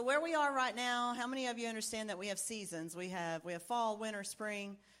Where we are right now, how many of you understand that we have seasons? We have fall, winter,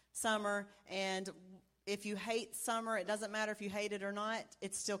 spring, summer, and if you hate summer, it doesn't matter if you hate it or not,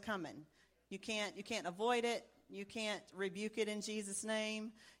 it's still coming. You can't avoid it. You can't rebuke it in Jesus'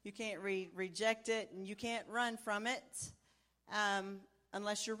 name. You can't reject it, and you can't run from it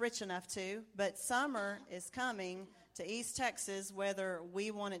unless you're rich enough to. But summer is coming to East Texas, whether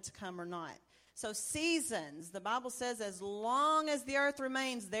we want it to come or not. So seasons, the Bible says, as long as the earth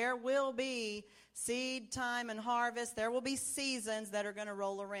remains, there will be seed time and harvest. There will be seasons that are going to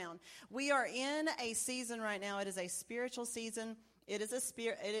roll around. We are in a season right now. It is a spiritual season. It is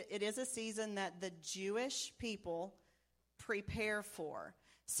a season that the Jewish people prepare for.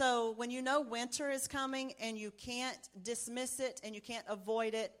 So when you know winter is coming and you can't dismiss it and you can't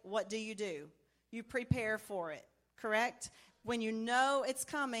avoid it, what do? You prepare for it, correct? When you know it's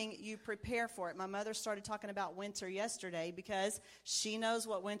coming, you prepare for it. My mother started talking about winter yesterday because she knows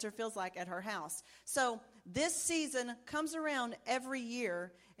what winter feels like at her house. So this season comes around every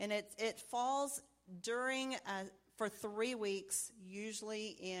year, and it falls for 3 weeks,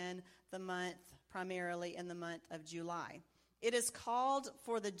 usually in the month, primarily in the month of July. It is called,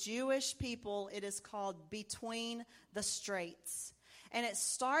 for the Jewish people, it is called Between the Straits. And it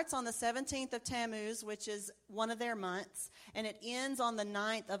starts on the 17th of Tammuz, which is one of their months, and it ends on the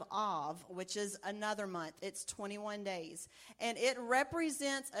 9th of Av, which is another month. It's 21 days. And it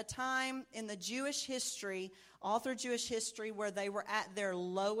represents a time in the Jewish history, all through Jewish history, where they were at their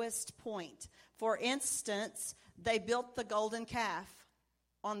lowest point. For instance, they built the golden calf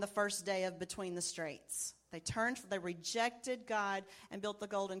on the first day of Between the Straits. They rejected God and built the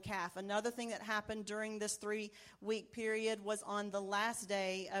golden calf. Another thing that happened during this 3-week period was on the last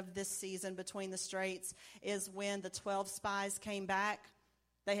day of this season, Between the Straits, is when the 12 spies came back.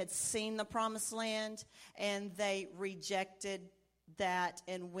 They had seen the promised land, and they rejected that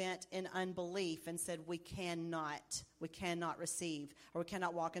and went in unbelief and said, we cannot receive, or we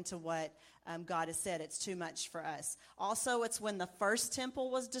cannot walk into what God has said. It's too much for us. Also, it's when the first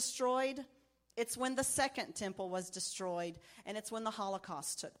temple was destroyed. It's when the second temple was destroyed, and it's when the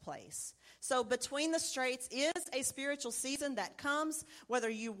Holocaust took place. So Between the Straits is a spiritual season that comes whether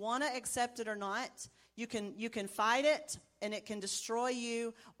you want to accept it or not. You can fight it, and it can destroy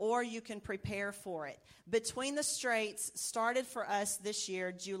you, or you can prepare for it. Between the Straits started for us this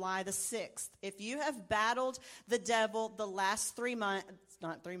year, July the 6th. If you have battled the devil the last 3 months,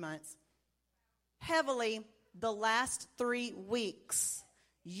 not 3 months, heavily the last 3 weeks,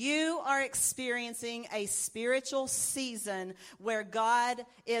 you are experiencing a spiritual season where God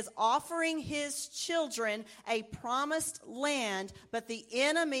is offering his children a promised land, but the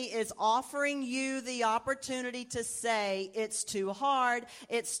enemy is offering you the opportunity to say, it's too hard,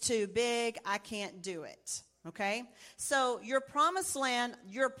 it's too big, I can't do it. Okay? So your promised land,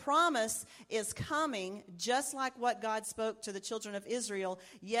 your promise is coming just like what God spoke to the children of Israel,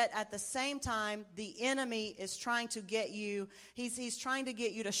 yet at the same time, the enemy is trying to get you, he's trying to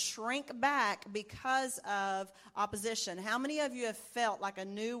get you to shrink back because of opposition. How many of you have felt like a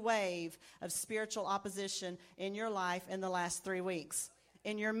new wave of spiritual opposition in your life in the last 3 weeks?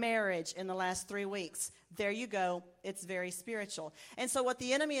 In your marriage in the last 3 weeks? There you go. It's very spiritual. And so what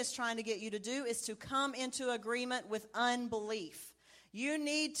the enemy is trying to get you to do is to come into agreement with unbelief. You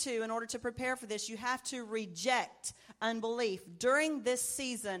need to, in order to prepare for this, you have to reject unbelief. During this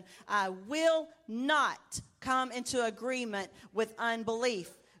season, I will not come into agreement with unbelief.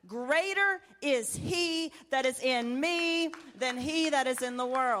 Greater is he that is in me than he that is in the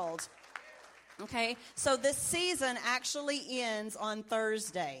world. Okay, so this season actually ends on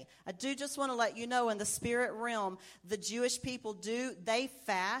Thursday. I do just want to let you know, in the spirit realm, the Jewish people they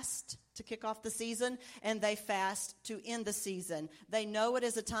fast to kick off the season, and they fast to end the season. They know it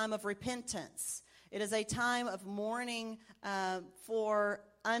is a time of repentance. It is a time of mourning for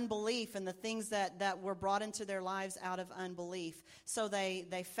unbelief and the things that were brought into their lives out of unbelief. So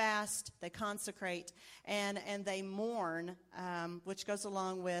they fast, they consecrate, and they mourn, which goes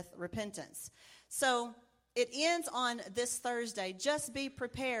along with repentance. So it ends on this Thursday. Just be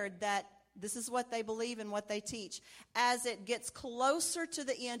prepared that this is what they believe and what they teach. As it gets closer to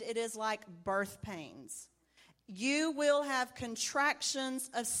the end, it is like birth pains. You will have contractions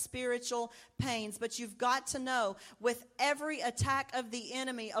of spiritual pains, but you've got to know, with every attack of the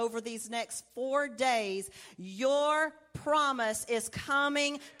enemy over these next 4 days, your promise is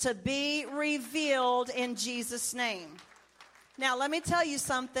coming to be revealed in Jesus' name. Now, let me tell you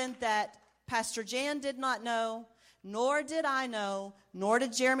something that Pastor Jan did not know, nor did I know, nor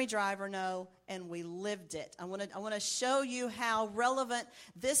did Jeremy Driver know, and we lived it. I want to show you how relevant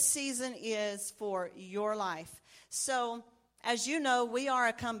this season is for your life. So As you know, we are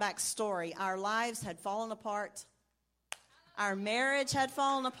a comeback story. Our lives had fallen apart. Our marriage had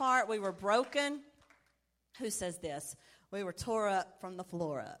fallen apart. We were broken. Who says this? We were tore up from the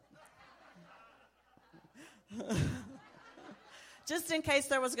floor up. Just in case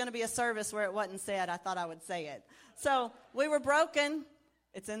there was going to be a service where it wasn't said, I thought I would say it. So we were broken.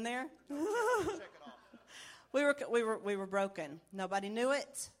 It's in there. We were broken. Nobody knew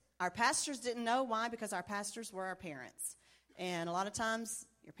it. Our pastors didn't know. Why? Because our pastors were our parents. And a lot of times,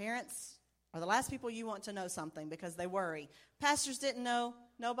 your parents are the last people you want to know something because they worry. Pastors didn't know.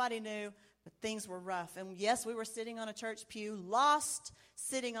 Nobody knew. But things were rough. And yes, we were sitting on a church pew, lost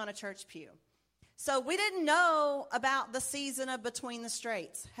sitting on a church pew. So we didn't know about the season of Between the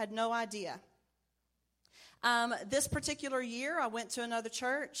Straits. Had no idea. This particular year, I went to another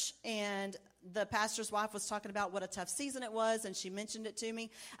church, and the pastor's wife was talking about what a tough season it was, and she mentioned it to me.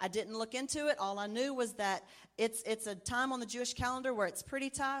 I didn't look into it. All I knew was that it's a time on the Jewish calendar where it's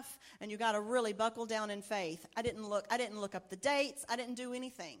pretty tough, and you got to really buckle down in faith. I didn't look up the dates. I didn't do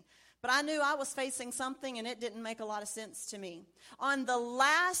anything. But I knew I was facing something, and it didn't make a lot of sense to me. On the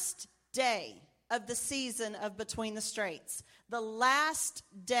last day of the season of Between the Straits, the last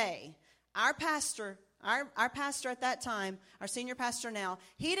day, our pastor at that time, our senior pastor now,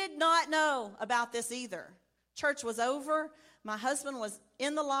 he did not know about this either. Church was over. My husband was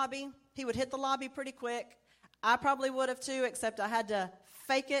in the lobby. He would hit the lobby pretty quick. I probably would have too, except I had to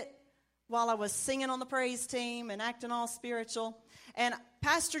fake it while I was singing on the praise team and acting all spiritual. And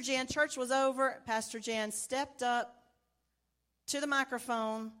Pastor Jan, church was over. Pastor Jan stepped up to the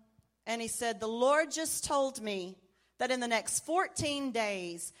microphone and he said, "The Lord just told me that in the next 14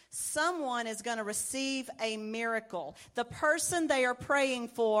 days, someone is going to receive a miracle. The person they are praying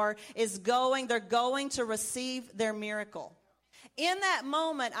for they're going to receive their miracle." In that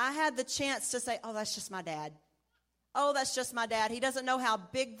moment, I had the chance to say, "Oh, that's just my dad. Oh, that's just my dad. He doesn't know how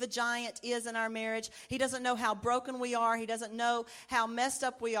big the giant is in our marriage. He doesn't know how broken we are. He doesn't know how messed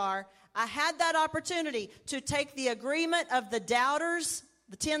up we are." I had that opportunity to take the agreement of the doubters,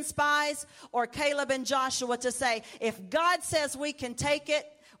 the 10 spies, or Caleb and Joshua to say, if God says we can take it,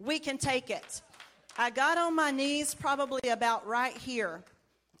 we can take it. I got on my knees probably about right here,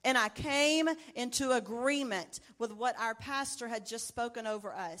 and I came into agreement with what our pastor had just spoken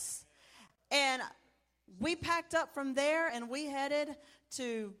over us. And we packed up from there, and we headed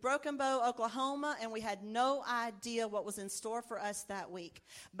to Broken Bow, Oklahoma, and we had no idea what was in store for us that week.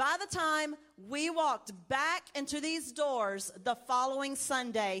 By the time we walked back into these doors the following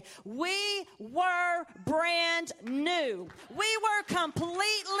Sunday, we were brand new. We were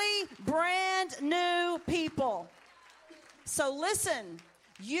completely brand new people. So listen.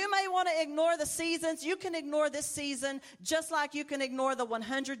 You may want to ignore the seasons. You can ignore this season just like you can ignore the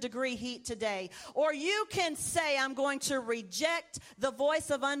 100-degree heat today. Or you can say, I'm going to reject the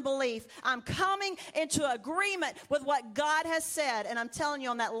voice of unbelief. I'm coming into agreement with what God has said. And I'm telling you,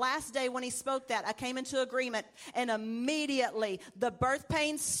 on that last day when he spoke that, I came into agreement. And immediately the birth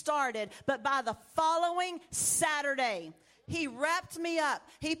pains started. But by the following Saturday, he wrapped me up.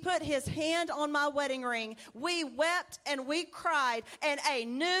 He put his hand on my wedding ring. We wept and we cried, and a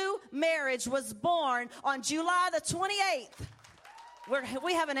new marriage was born on July the 28th.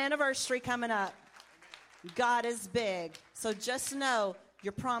 We have an anniversary coming up. God is big. So just know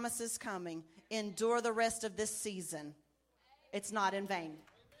your promise is coming. Endure the rest of this season. It's not in vain.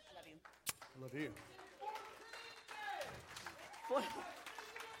 I love you.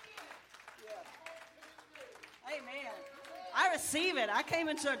 Amen. I receive it. I came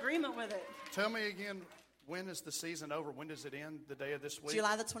into agreement with it. Tell me again, when is the season over? When does it end, the day of this week?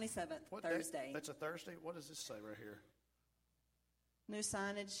 July the 27th, what Thursday. Day? That's a Thursday? What does this say right here? New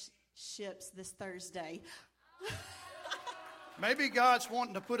signage ships this Thursday. Maybe God's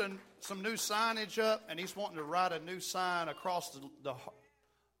wanting to put some new signage up, and he's wanting to write a new sign across the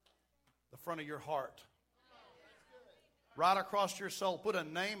front of your heart. Right across your soul. Put a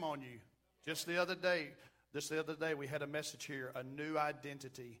name on you. Just the other day, we had a message here, a new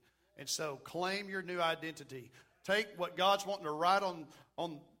identity. And so claim your new identity. Take what God's wanting to write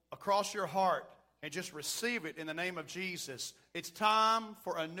on across your heart and just receive it in the name of Jesus. It's time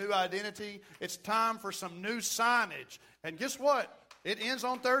for a new identity. It's time for some new signage. And guess what? It ends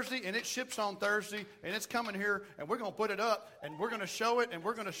on Thursday, and it ships on Thursday, and it's coming here, and we're going to put it up, and we're going to show it, and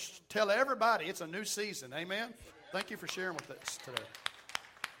we're going to tell everybody it's a new season. Amen? Thank you for sharing with us today.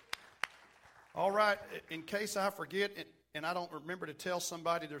 All right, in case I forget, and I don't remember to tell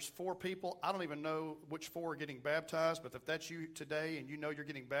somebody, there's 4 people. I don't even know which 4 are getting baptized, but if that's you today and you know you're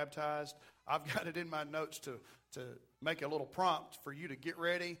getting baptized, I've got it in my notes to make a little prompt for you to get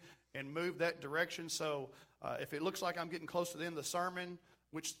ready and move that direction. So if it looks like I'm getting close to the end of the sermon,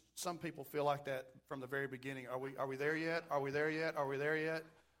 which some people feel like that from the very beginning, are we there yet? Are we there yet? Are we there yet?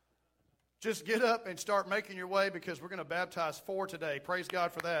 Just get up and start making your way, because we're going to baptize 4 today. Praise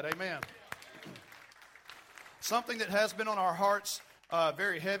God for that. Amen. Something that has been on our hearts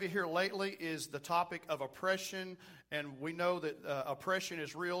very heavy here lately is the topic of oppression. And we know that oppression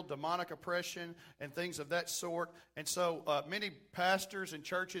is real, demonic oppression and things of that sort. And so many pastors and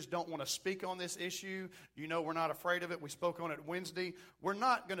churches don't want to speak on this issue. You know, we're not afraid of it. We spoke on it Wednesday. We're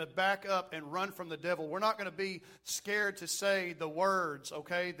not going to back up and run from the devil. We're not going to be scared to say the words,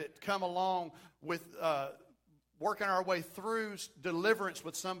 okay, that come along with working our way through deliverance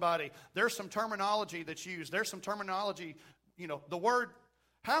with somebody. There's some terminology that's used. There's some terminology, you know, the word.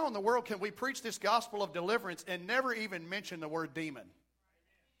 How in the world can we preach this gospel of deliverance and never even mention the word demon?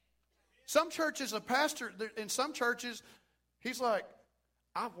 Some churches, a pastor in some churches, he's like,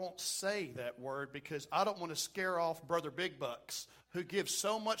 I won't say that word because I don't want to scare off Brother Big Bucks, who gives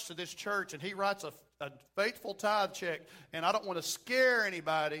so much to this church, and he writes a faithful tithe check, and I don't want to scare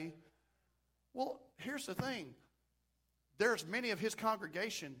anybody. Well, here's the thing. There's many of his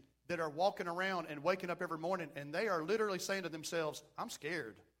congregation that are walking around and waking up every morning, and they are literally saying to themselves, I'm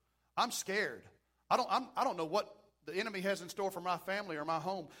scared. I'm scared. I don't know what the enemy has in store for my family or my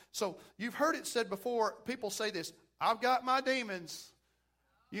home. So you've heard it said before, people say this, I've got my demons.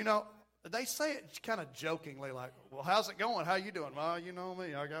 You know, they say it kind of jokingly, like, well, how's it going? How you doing? Well, you know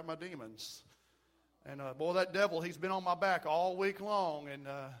me, I got my demons. And boy, that devil, he's been on my back all week long. And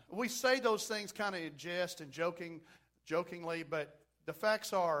we say those things kind of in jest and jokingly, but the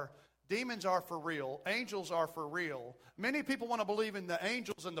facts are, demons are for real. Angels are for real. Many people want to believe in the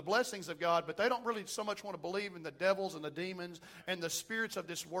angels and the blessings of God, but they don't really so much want to believe in the devils and the demons and the spirits of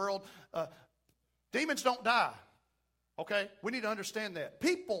this world. Demons don't die, okay? We need to understand that.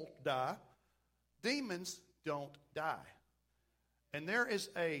 People die. Demons don't die. And there is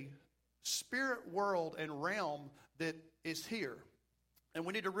a spirit world and realm that is here. And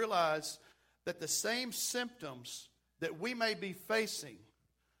we need to realize that the same symptoms that we may be facing,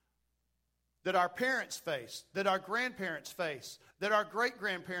 that our parents face, that our grandparents face, that our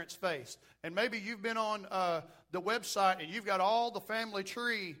great-grandparents faced. And maybe you've been on the website and you've got all the family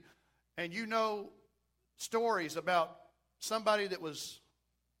tree and you know stories about somebody that was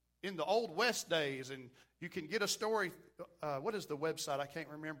in the Old West days, and you can get a story. What is the website? I can't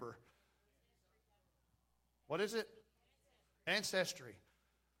remember. What is it? Ancestry.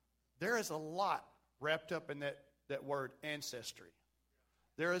 There is a lot wrapped up in that word ancestry.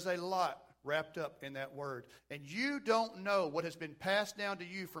 There is a lot wrapped up in that word. And you don't know what has been passed down to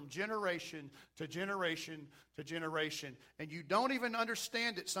you from generation to generation to generation. And you don't even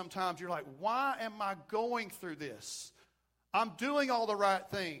understand it sometimes. You're like, why am I going through this? I'm doing all the right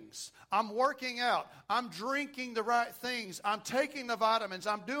things. I'm working out. I'm drinking the right things. I'm taking the vitamins.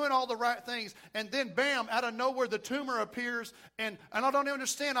 I'm doing all the right things. And then, bam, out of nowhere, the tumor appears. And I don't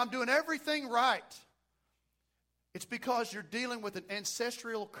understand. I'm doing everything right. It's because you're dealing with an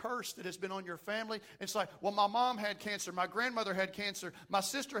ancestral curse that has been on your family. It's like, well, my mom had cancer. My grandmother had cancer. My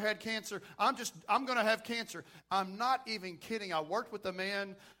sister had cancer. I'm going to have cancer. I'm not even kidding. I worked with a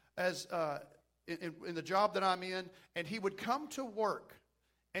man in the job that I'm in, and he would come to work,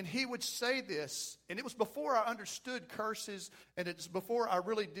 and he would say this, and it was before I understood curses, and it's before I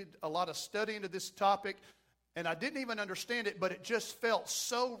really did a lot of study into this topic, and I didn't even understand it, but it just felt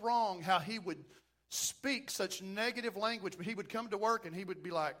so wrong how he would speak such negative language. But he would come to work, and he would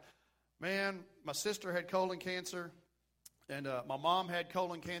be like, man, my sister had colon cancer, and my mom had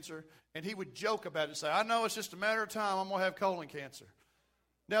colon cancer, and he would joke about it and say, I know it's just a matter of time, I'm going to have colon cancer.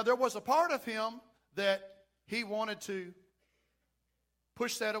 Now, there was a part of him that he wanted to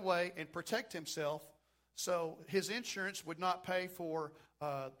push that away and protect himself, so his insurance would not pay for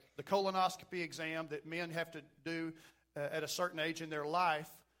the colonoscopy exam that men have to do at a certain age in their life.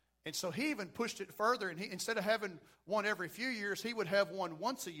 And so he even pushed it further, and instead of having one every few years, he would have one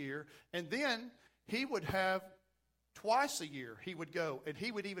once a year, and then he would have twice a year he would go, and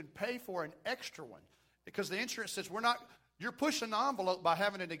he would even pay for an extra one, because the insurance says you're pushing the envelope by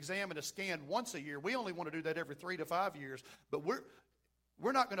having an exam and a scan once a year. We only want to do that every 3 to 5 years, but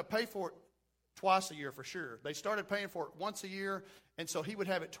we're not going to pay for it twice a year for sure. They started paying for it once a year, and so he would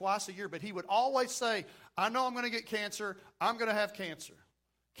have it twice a year, but he would always say, I know I'm going to get cancer. I'm going to have cancer.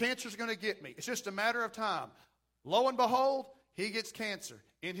 Cancer's going to get me. It's just a matter of time. Lo and behold, he gets cancer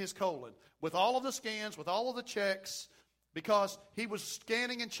in his colon with all of the scans, with all of the checks, because he was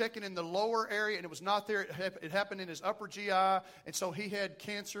scanning and checking in the lower area, and it was not there. It happened in his upper GI, and so he had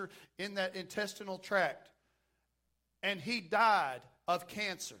cancer in that intestinal tract. And he died of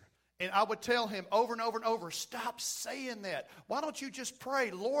cancer. And I would tell him over and over and over, stop saying that. Why don't you just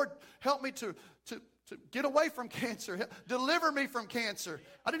pray, Lord, help me to get away from cancer. Deliver me from cancer.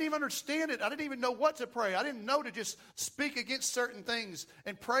 I didn't even understand it. I didn't even know what to pray. I didn't know to just speak against certain things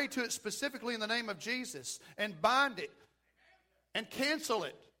and pray to it specifically in the name of Jesus and bind it and cancel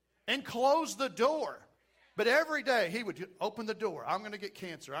it and close the door. But every day he would open the door. I'm going to get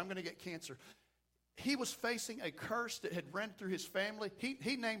cancer. I'm going to get cancer. He was facing a curse that had run through his family.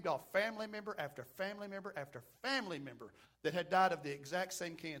 He named off family member after family member after family member that had died of the exact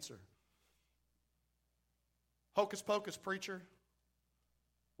same cancer. Hocus pocus, preacher.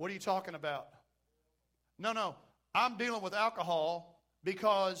 What are you talking about? No. I'm dealing with alcohol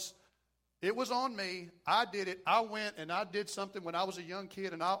because it was on me. I did it. I went and I did something when I was a young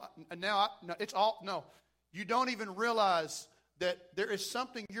kid, no. You don't even realize that there is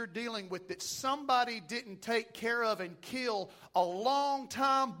something you're dealing with that somebody didn't take care of and kill a long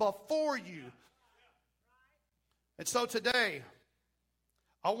time before you. And so today,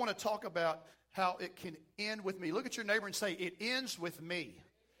 I want to talk about how it can end with me. Look at your neighbor and say, it ends with me.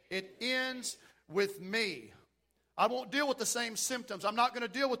 It ends with me. I won't deal with the same symptoms. I'm not going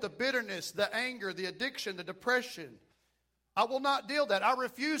to deal with the bitterness, the anger, the addiction, the depression. I will not deal with that. I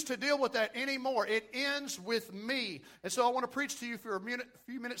refuse to deal with that anymore. It ends with me. And so I want to preach to you for a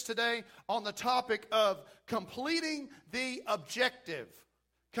few minutes today on the topic of completing the objective.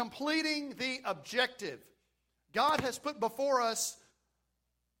 Completing the objective. God has put before us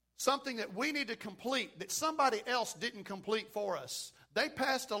something that we need to complete that somebody else didn't complete for us. They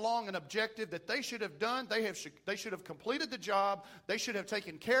passed along an objective that they should have done. They should have completed the job. They should have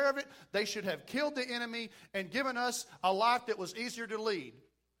taken care of it. They should have killed the enemy and given us a life that was easier to lead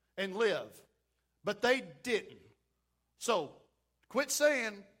and live. But they didn't. So quit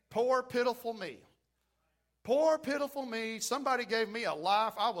saying, poor, pitiful me. Poor, pitiful me. Somebody gave me a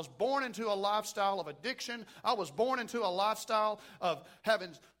life. I was born into a lifestyle of addiction. I was born into a lifestyle of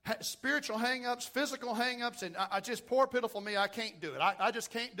having spiritual hang-ups, physical hang-ups, and I just, poor, pitiful me, I can't do it. I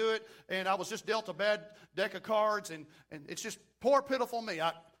just can't do it, and I was just dealt a bad deck of cards, and it's just poor, pitiful me.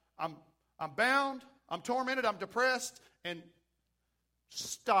 I'm bound, I'm tormented, I'm depressed, and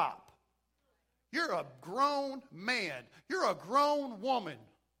stop. You're a grown man. You're a grown woman.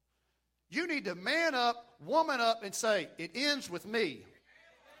 You need to man up, woman up, and say, it ends with me.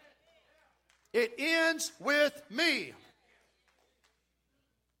 It ends with me.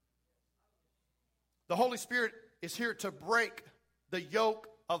 The Holy Spirit is here to break the yoke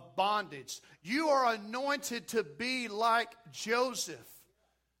of bondage. You are anointed to be like Joseph.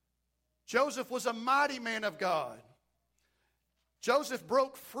 Joseph was a mighty man of God. Joseph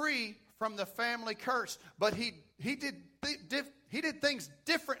broke free from the family curse, but he did things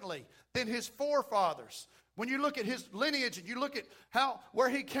differently than his forefathers. When you look at his lineage and you look at where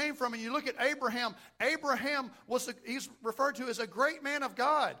he came from and you look at Abraham, he's referred to as a great man of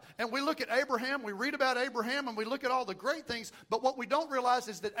God. And we look at Abraham, we read about Abraham and we look at all the great things, but what we don't realize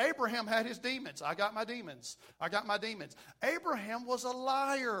is that Abraham had his demons. I got my demons. Abraham was a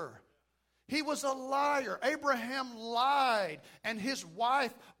liar. He was a liar. Abraham lied, and his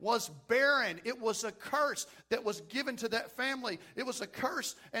wife was barren. It was a curse that was given to that family. It was a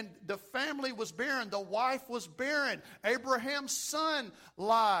curse, and the family was barren. The wife was barren. Abraham's son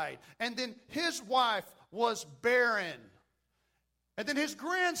lied, and then his wife was barren. And then his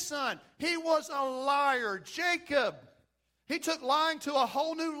grandson, he was a liar. Jacob, he took lying to a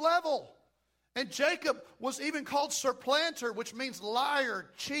whole new level. And Jacob was even called supplanter, which means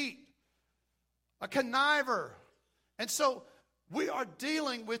liar, cheat. A conniver. And so we are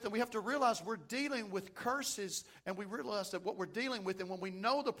dealing with, and we have to realize we're dealing with curses, and we realize that what we're dealing with, and when we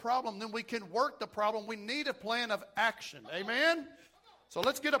know the problem, then we can work the problem. We need a plan of action. Amen? So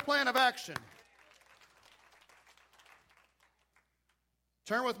let's get a plan of action.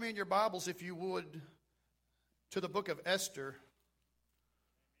 Turn with me in your Bibles, if you would, to the book of Esther.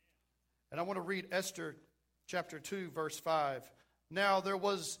 And I want to read Esther chapter 2, verse 5. Now there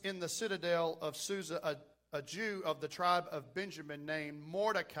was in the citadel of Susa a Jew of the tribe of Benjamin named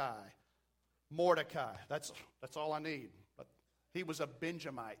Mordecai. Mordecai. That's all I need. But he was a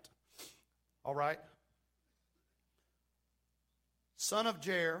Benjamite. All right? Son of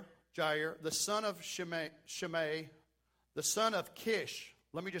Jair, the son of Shimei, the son of Kish.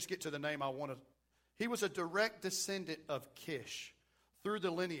 Let me just get to the name I want to. He was a direct descendant of Kish through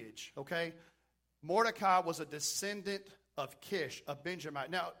the lineage. Okay? Mordecai was a descendant of Kish, a Benjamite.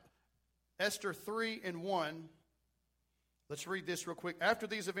 Now, Esther 3:1. Let's read this real quick. After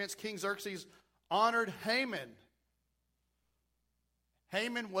these events, King Xerxes honored Haman.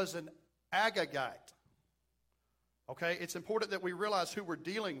 Haman was an Agagite. Okay? It's important that we realize who we're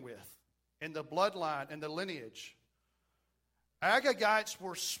dealing with in the bloodline and the lineage. Agagites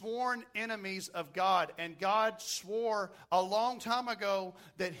were sworn enemies of God, and God swore a long time ago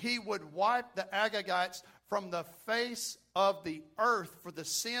that he would wipe the Agagites from the face of the earth for the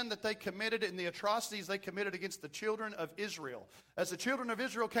sin that they committed and the atrocities they committed against the children of Israel. As the children of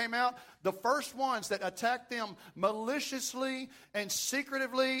Israel came out, the first ones that attacked them maliciously and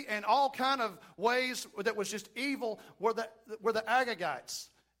secretively and all kind of ways that was just evil were the Agagites.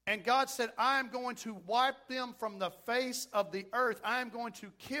 And God said, I am going to wipe them from the face of the earth. I am going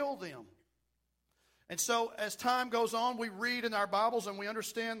to kill them. And so as time goes on, we read in our Bibles and we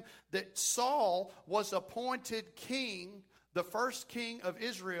understand that Saul was appointed king, the first king of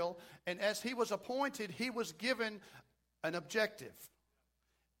Israel. And as he was appointed, he was given an objective.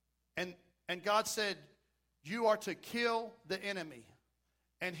 And God said, you are to kill the enemy.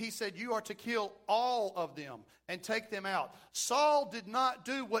 And he said, you are to kill all of them and take them out. Saul did not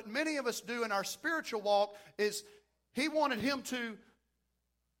do what many of us do in our spiritual walk, is he wanted him to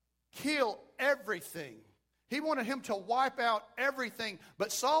kill everything. He wanted him to wipe out everything.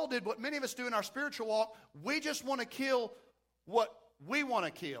 But Saul did what many of us do in our spiritual walk. We just want to kill what we want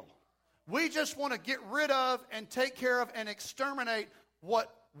to kill. We just want to get rid of and take care of and exterminate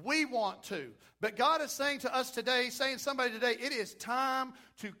what we want to. But God is saying to us today, saying somebody today, it is time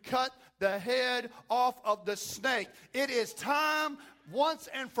to cut the head off of the snake. It is time once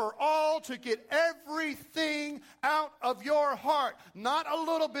and for all to get everything out of your heart. Not a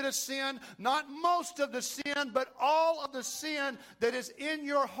little bit of sin, not most of the sin, but all of the sin that is in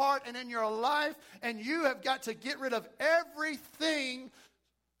your heart and in your life. And you have got to get rid of everything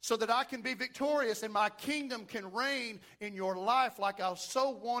so that I can be victorious and my kingdom can reign in your life like I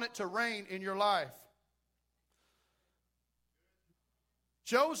so want it to reign in your life.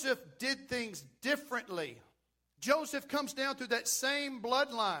 Joseph did things differently. Joseph comes down through that same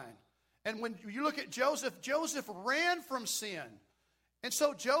bloodline. And when you look at Joseph, Joseph ran from sin. And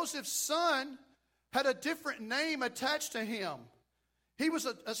so Joseph's son had a different name attached to him. He was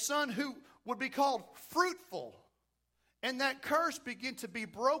a son who would be called fruitful. And that curse began to be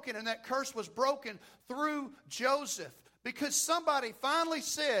broken, and that curse was broken through Joseph. Because somebody finally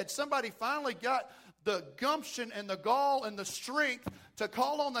got the gumption and the gall and the strength to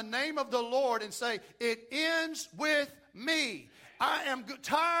call on the name of the Lord and say, it ends with me. I am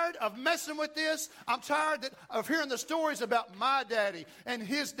tired of messing with this. I'm tired of hearing the stories about my daddy and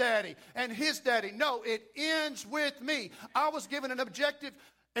his daddy and his daddy. No, it ends with me. I was given an objective,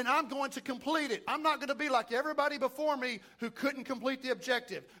 and I'm going to complete it. I'm not going to be like everybody before me who couldn't complete the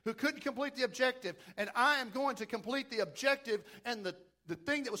objective, And I am going to complete the objective and the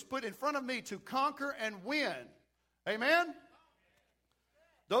thing that was put in front of me to conquer and win. Amen?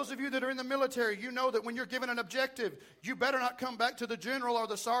 Those of you that are in the military, you know that when you're given an objective, you better not come back to the general or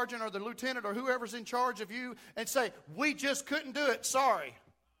the sergeant or the lieutenant or whoever's in charge of you and say, we just couldn't do it, sorry.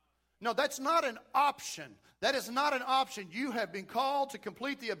 No, that's not an option. That is not an option. You have been called to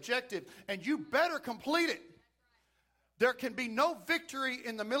complete the objective, and you better complete it. There can be no victory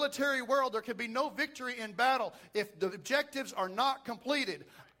in the military world. There can be no victory in battle if the objectives are not completed.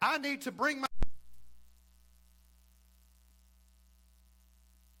 I need to bring my...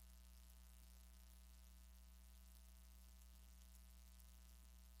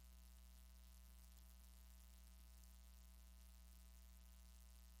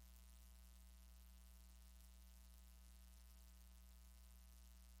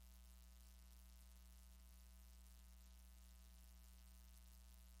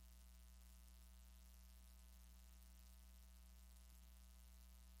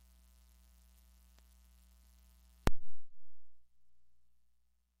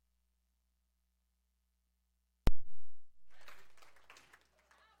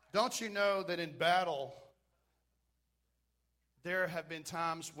 Don't you know that in battle, there have been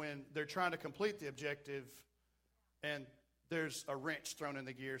times when they're trying to complete the objective and there's a wrench thrown in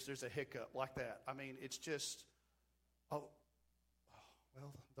the gears, there's a hiccup like that. I mean, it's just, well,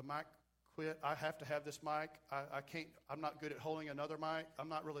 the mic quit. I have to have this mic. I can't, I'm not good at holding another mic. I'm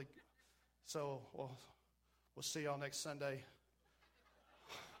not really, so, well, we'll see y'all next Sunday.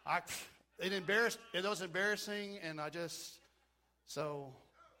 It was embarrassing, and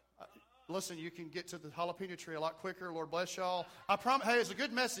listen, you can get to the jalapeno tree a lot quicker. Lord bless y'all. I promise. Hey, it's a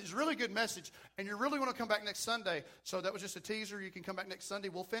good message. It's a really good message. And you really want to come back next Sunday. So that was just a teaser. You can come back next Sunday.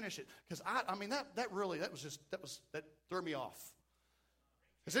 We'll finish it. Because that threw me off.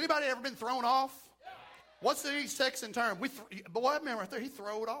 Has anybody ever been thrown off? What's the East Texan term? Boy, I remember right there, he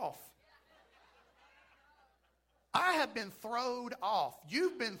throwed off. I have been throwed off.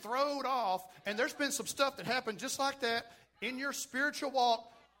 You've been throwed off, and there's been some stuff that happened just like that in your spiritual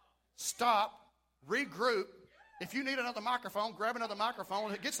walk. Stop, regroup. If you need another microphone, grab another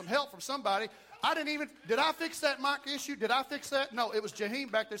microphone and get some help from somebody. Did I fix that mic issue? Did I fix that? No, it was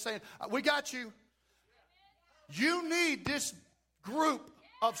Jaheim back there saying, we got you. You need this group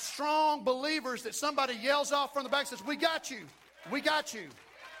of strong believers that somebody yells off from the back and says, we got you. We got you.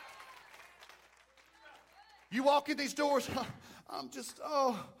 You walk in these doors,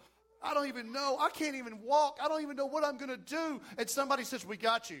 I don't even know. I can't even walk. I don't even know what I'm going to do. And somebody says, we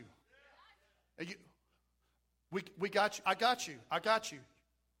got you. And we got you. I got you. I got you.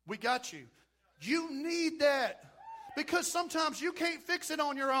 We got you. You need that because sometimes you can't fix it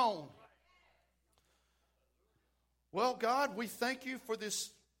on your own. Well, God, we thank you for this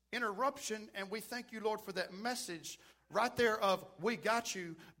interruption, and we thank you, Lord, for that message right there of we got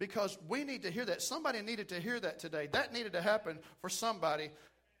you, because we need to hear that. Somebody needed to hear that today. That needed to happen for somebody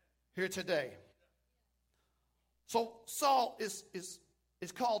here today. So Saul is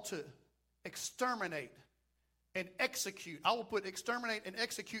called to exterminate and execute. I will put exterminate and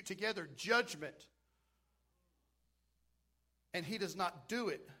execute together, judgment. And he does not do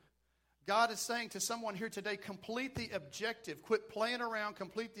it. God is saying to someone here today, complete the objective. Quit playing around,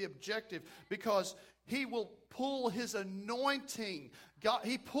 complete the objective, because he will pull his anointing.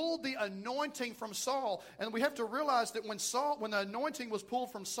 He pulled the anointing from Saul. And we have to realize that when the anointing was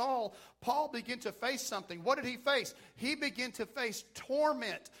pulled from Saul, Paul began to face something. What did he face? He began to face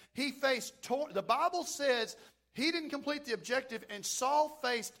torment. The Bible says he didn't complete the objective, and Saul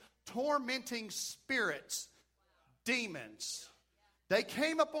faced tormenting spirits, demons. They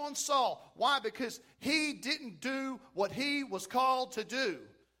came upon Saul. Why? Because he didn't do what he was called to do.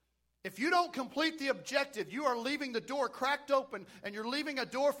 If you don't complete the objective, you are leaving the door cracked open, and you're leaving a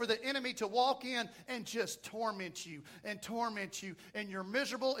door for the enemy to walk in and just torment you, and you're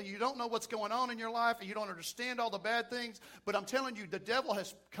miserable, and you don't know what's going on in your life, and you don't understand all the bad things. But I'm telling you, the devil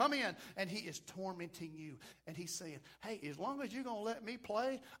has come in, and he is tormenting you. And he's saying, hey, as long as you're going to let me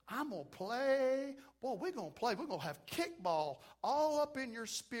play, I'm going to play. Boy, we're going to play. We're going to have kickball all up in your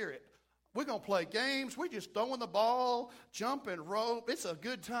spirit. We're going to play games. We're just throwing the ball, jumping rope. It's a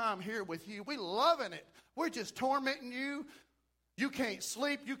good time here with you. We're loving it. We're just tormenting you. You can't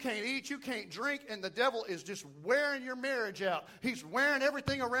sleep. You can't eat. You can't drink. And the devil is just wearing your marriage out. He's wearing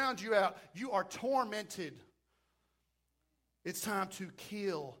everything around you out. You are tormented. It's time to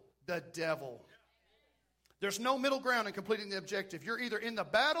kill the devil. There's no middle ground in completing the objective. You're either in the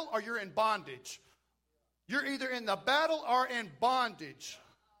battle or you're in bondage. You're either in the battle or in bondage.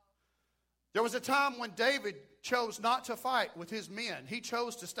 There was a time when David chose not to fight with his men. He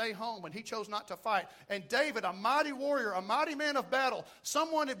chose to stay home, and he chose not to fight. And David, a mighty warrior, a mighty man of battle,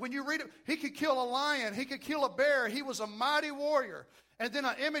 someone, when you read it, he could kill a lion, he could kill a bear. He was a mighty warrior. And then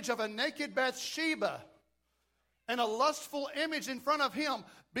an image of a naked Bathsheba and a lustful image in front of him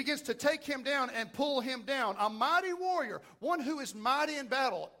begins to take him down and pull him down. A mighty warrior, one who is mighty in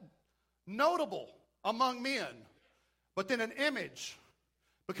battle, notable among men, but then an image.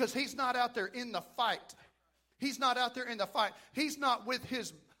 Because he's not out there in the fight. He's not out there in the fight. He's not with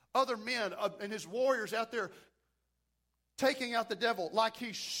his other men and his warriors out there taking out the devil like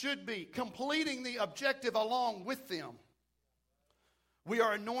he should be, completing the objective along with them. We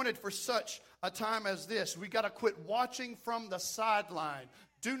are anointed for such a time as this. We got to quit watching from the sideline.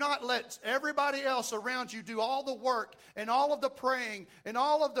 Do not let everybody else around you do all the work and all of the praying and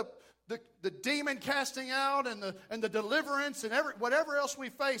all of the demon casting out and the deliverance and whatever else we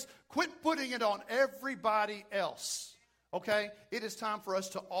face. Quit putting it on everybody else. Okay? It is time for us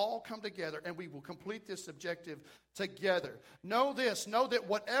to all come together, and we will complete this objective together. Know this. Know that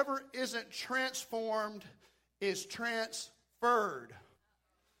whatever isn't transformed is transferred.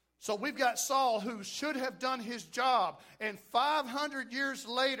 So we've got Saul, who should have done his job, and 500 years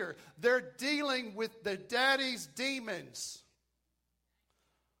later, they're dealing with the daddy's demons.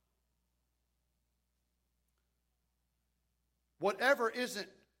 Whatever isn't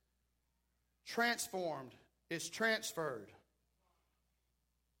transformed is transferred.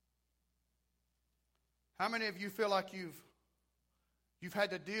 How many of you feel like you've had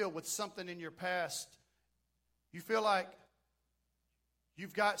to deal with something in your past? You feel like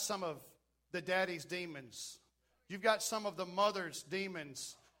you've got some of the daddy's demons. You've got some of the mother's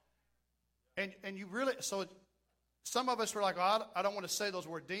demons. And you really, so some of us were like, oh, I don't want to say those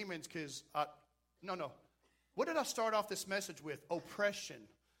word demons because, no. What did I start off this message with? Oppression.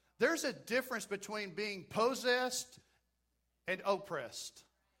 There's a difference between being possessed and oppressed.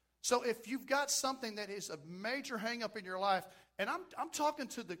 So if you've got something that is a major hang-up in your life, And I'm talking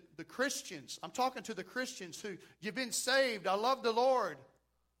to the Christians. I'm talking to the Christians who, you've been saved. I love the Lord.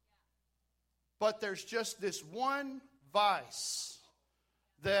 But there's just this one vice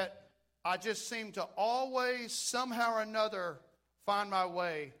that I just seem to always, somehow or another, find my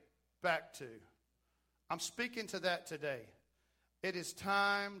way back to. I'm speaking to that today. It is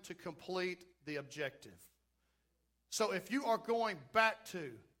time to complete the objective. So if you are going back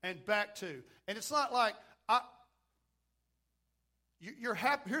to, and it's not like, you're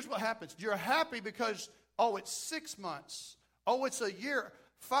happy. Here's what happens. You're happy because, it's 6 months. It's a year,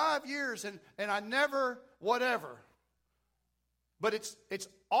 5 years, and I never, whatever. But it's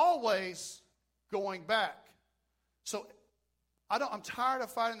always going back. So I'm tired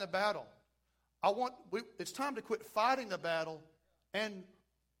of fighting the battle. It's time to quit fighting the battle and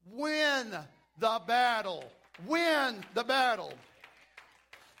win the battle. Win the battle.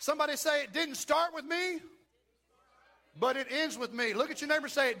 Somebody say, it didn't start with me, but it ends with me. Look at your neighbor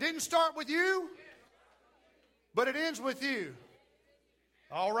and say, it didn't start with you, but it ends with you.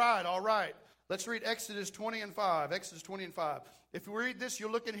 All right. Let's read Exodus 20 and 5. Exodus 20 and 5. If you read this,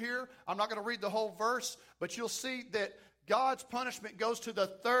 you'll look in here. I'm not going to read the whole verse, but you'll see that God's punishment goes to the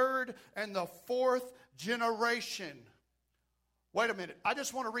third and the fourth generation. Wait a minute. I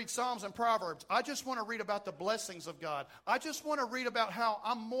just want to read Psalms and Proverbs. I just want to read about the blessings of God. I just want to read about how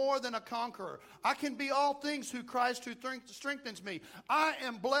I'm more than a conqueror. I can be all things through Christ who strengthens me. I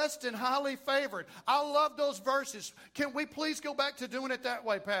am blessed and highly favored. I love those verses. Can we please go back to doing it that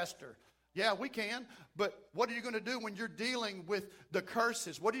way, Pastor? Yeah, we can. But what are you going to do when you're dealing with the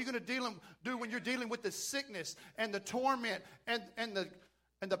curses? What are you going to do when you're dealing with the sickness and the torment and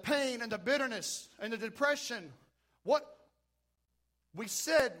the pain and the bitterness and the depression? We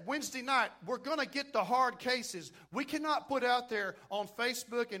said Wednesday night, we're going to get the hard cases. We cannot put out there on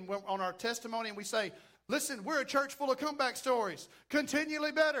Facebook and on our testimony and we say, listen, we're a church full of comeback stories.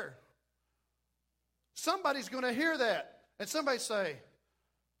 Continually better. Somebody's going to hear that. And somebody say,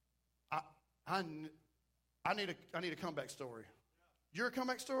 I need a comeback story. You're a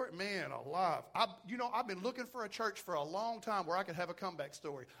comeback story? Man, alive. I've been looking for a church for a long time where I could have a comeback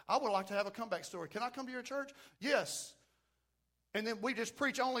story. I would like to have a comeback story. Can I come to your church? Yes. And then we just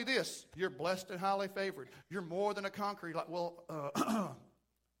preach only this. You're blessed and highly favored. You're more than a conqueror. You're like, well,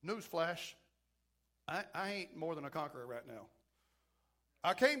 newsflash. I ain't more than a conqueror right now.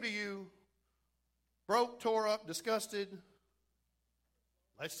 I came to you broke, tore up, disgusted.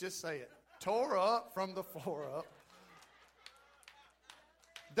 Let's just say it. Tore up from the floor up.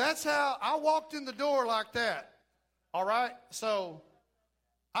 That's how I walked in the door like that. All right? So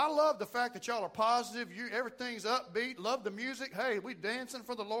I love the fact that y'all are positive. Everything's upbeat. Love the music. Hey, we dancing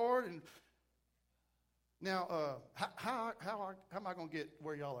for the Lord. And now, how am I going to get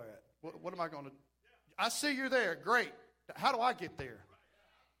where y'all are at? What am I going to? I see you're there. Great. How do I get there?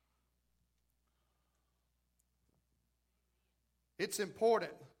 It's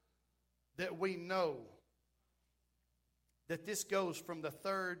important that we know that this goes from the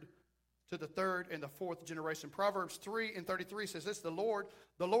third to the third and the fourth generation. Proverbs 3 and 33 says this, the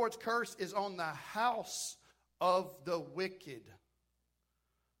Lord's curse is on the house of the wicked.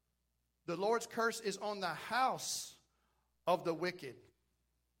 The Lord's curse is on the house of the wicked.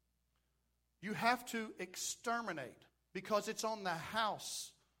 You have to exterminate because it's on the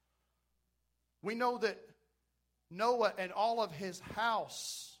house. We know that Noah and all of his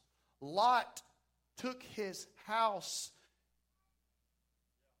house, Lot took his house.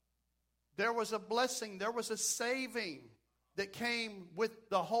 There was a blessing, there was a saving that came with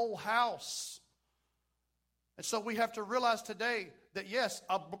the whole house. And so we have to realize today that yes,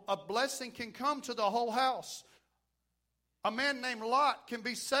 a blessing can come to the whole house. A man named Lot can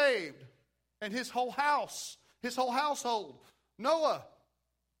be saved and his whole house, his whole household. Noah,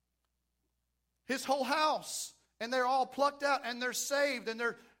 his whole house. And they're all plucked out and they're saved and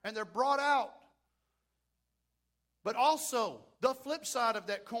they're brought out. But also, the flip side of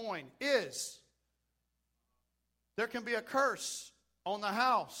that coin is there can be a curse on the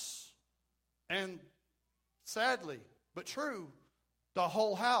house. And sadly, but true, the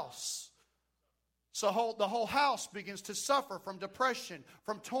whole house. So the whole house begins to suffer from depression,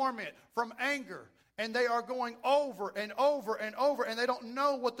 from torment, from anger. And they are going over and over and over, and they don't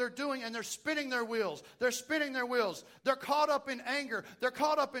know what they're doing, and they're spinning their wheels. They're spinning their wheels. They're caught up in anger. They're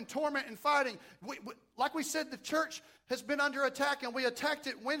caught up in torment and fighting. Like we said, the church has been under attack, and we attacked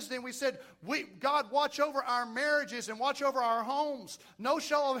it Wednesday, and we said, God, watch over our marriages and watch over our homes. No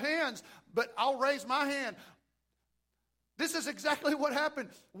show of hands, but I'll raise my hand. This is exactly what happened.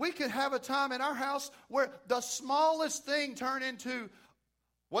 We could have a time in our house where the smallest thing turned into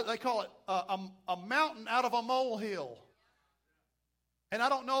what they call it, a mountain out of a molehill. And I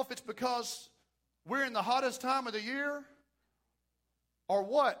don't know if it's because we're in the hottest time of the year or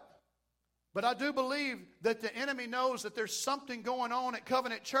what. But I do believe that the enemy knows that there's something going on at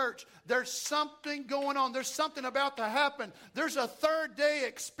Covenant Church. There's something going on. There's something about to happen. There's a third day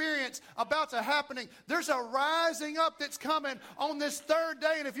experience about to happening. There's a rising up that's coming on this third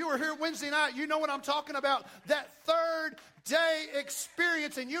day. And if you were here Wednesday night, you know what I'm talking about. That third day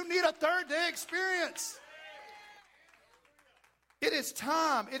experience. And you need a third day experience. It is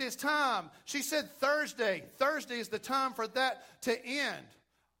time. It is time. She said Thursday. Thursday is the time for that to end.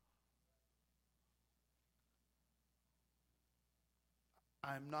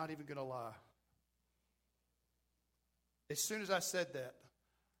 I'm not even going to lie. As soon as I said that,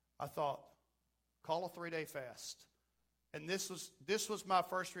 I thought, call a 3-day fast. And this was my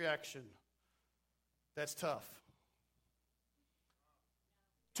first reaction. That's tough.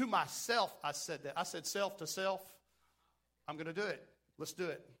 To myself, I said that. I said self to self. I'm going to do it. Let's do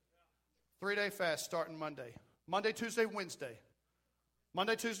it. 3-day fast starting Monday. Monday, Tuesday, Wednesday.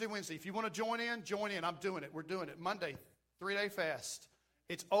 Monday, Tuesday, Wednesday. If you want to join in, join in. I'm doing it. We're doing it. Monday, 3-day fast.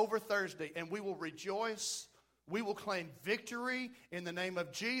 It's over Thursday, and we will rejoice. We will claim victory in the name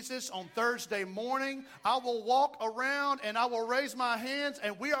of Jesus on Thursday morning. I will walk around and I will raise my hands,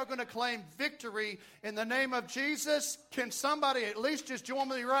 and we are going to claim victory in the name of Jesus. Can somebody at least just join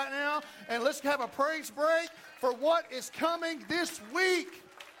me right now? And let's have a praise break for what is coming this week.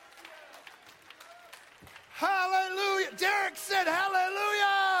 Hallelujah. Derek said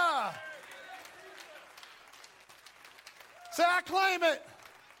hallelujah. Say, I claim it.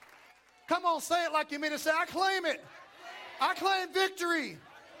 Come on, say it like you mean it. Say, I claim it. I claim victory.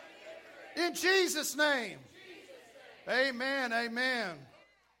 In Jesus' name. Amen, amen.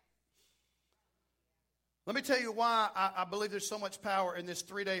 Let me tell you why I believe there's so much power in this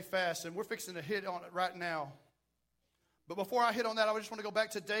 3-day fast, and we're fixing to hit on it right now. But before I hit on that, I just want to go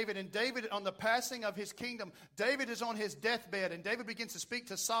back to David. And David, on the passing of his kingdom, David is on his deathbed. And David begins to speak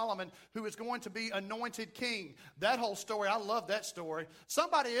to Solomon, who is going to be anointed king. That whole story, I love that story.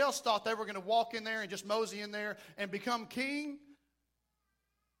 Somebody else thought they were going to walk in there and just mosey in there and become king.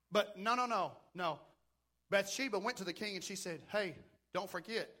 But no. Bathsheba went to the king and she said, hey, don't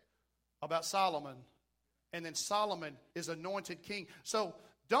forget about Solomon. And then Solomon is anointed king. So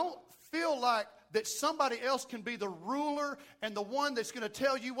don't feel like that somebody else can be the ruler and the one that's going to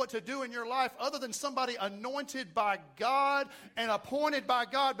tell you what to do in your life other than somebody anointed by God and appointed by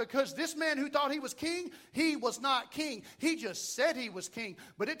God, because this man who thought he was king, he was not king. He just said he was king.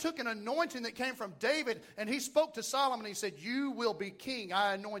 But it took an anointing that came from David, and he spoke to Solomon. He said, you will be king.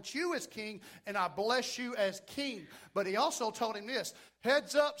 I anoint you as king, and I bless you as king. But he also told him this,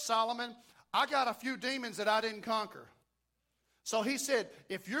 heads up, Solomon, I got a few demons that I didn't conquer. So he said,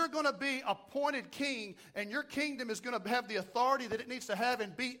 if you're going to be appointed king and your kingdom is going to have the authority that it needs to have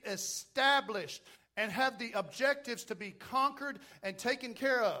and be established and have the objectives to be conquered and taken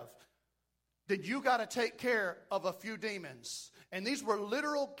care of, then you got to take care of a few demons. And these were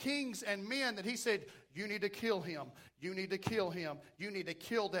literal kings and men that he said, you need to kill him. You need to kill him. You need to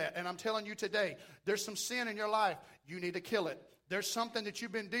kill that. And I'm telling you today, there's some sin in your life. You need to kill it. There's something that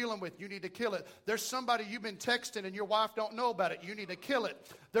you've been dealing with. You need to kill it. There's somebody you've been texting and your wife don't know about it. You need to kill it.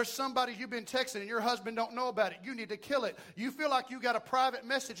 There's somebody you've been texting and your husband don't know about it. You need to kill it. You feel like you got a private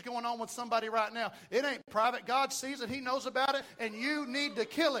message going on with somebody right now. It ain't private. God sees it. He knows about it. And you need to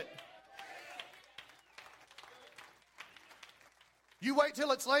kill it. You wait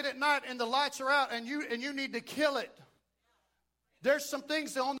till it's late at night and the lights are out and you need to kill it. There's some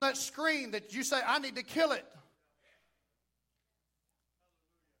things on that screen that you say, I need to kill it.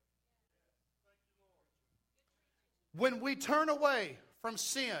 When we turn away from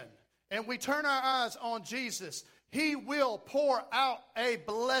sin and we turn our eyes on Jesus, He will pour out a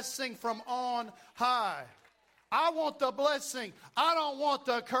blessing from on high. I want the blessing. I don't want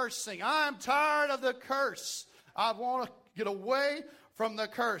the cursing. I'm tired of the curse. I want to get away from the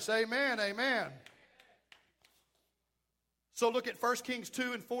curse. Amen, amen. So look at 1 Kings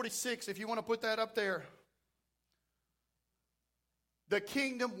 2 and 46 if you want to put that up there. The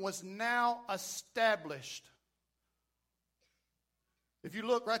kingdom was now established. If you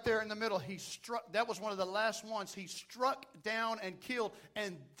look right there in the middle, he struck, that was one of the last ones. He struck down and killed.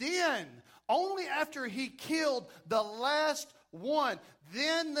 And then, only after he killed the last one,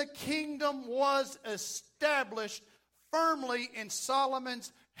 then the kingdom was established firmly in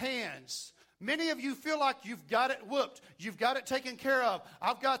Solomon's hands. Many of you feel like you've got it whooped. You've got it taken care of.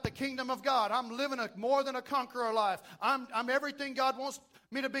 I've got the kingdom of God. I'm living a more than a conqueror life. I'm everything God wants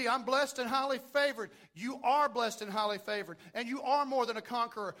me to be. I'm blessed and highly favored. You are blessed and highly favored. And you are more than a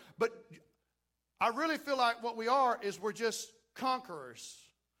conqueror. But I really feel like what we are is we're just conquerors.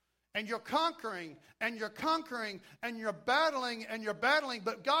 And you're conquering, and you're conquering, and you're battling, and you're battling.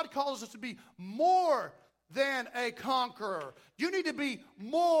 But God calls us to be more than a conqueror. You need to be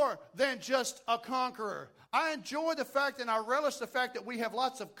more than just a conqueror. I enjoy the fact and I relish the fact that we have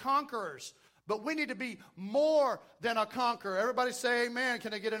lots of conquerors. But we need to be more than a conqueror. Everybody say amen.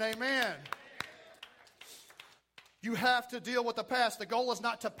 Can I get an amen? You have to deal with the past. The goal is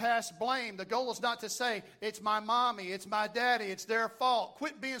not to pass blame. The goal is not to say, it's my mommy, it's my daddy, it's their fault.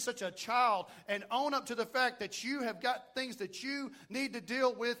 Quit being such a child and own up to the fact that you have got things that you need to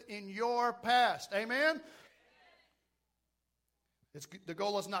deal with in your past. Amen? The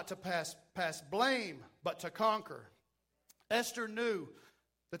goal is not to pass blame, but to conquer. Esther knew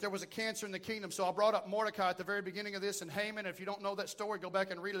that there was a cancer in the kingdom. So I brought up Mordecai at the very beginning of this and Haman. If you don't know that story, go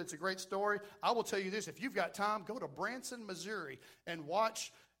back and read it. It's a great story. I will tell you this. If you've got time, go to Branson, Missouri and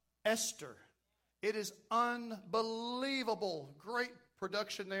watch Esther. It is unbelievable. Great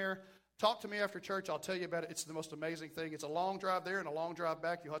production there. Talk to me after church. I'll tell you about it. It's the most amazing thing. It's a long drive there and a long drive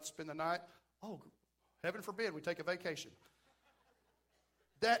back. You'll have to spend the night. Oh, heaven forbid we take a vacation.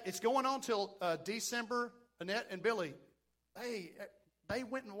 It's going on till December. Annette and Billy, they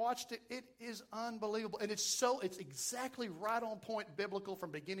went and watched it. It is unbelievable. And it's exactly right on point biblical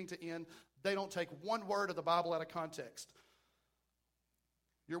from beginning to end. They don't take one word of the Bible out of context.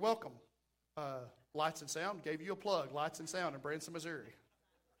 You're welcome. Lights and Sound gave you a plug. Lights and Sound in Branson, Missouri.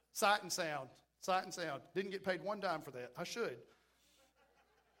 Sight and Sound. Didn't get paid one dime for that. I should.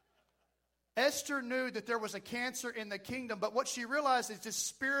 Esther knew that there was a cancer in the kingdom, but what she realized is this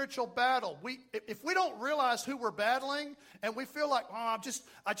spiritual battle. If we don't realize who we're battling, and we feel like, I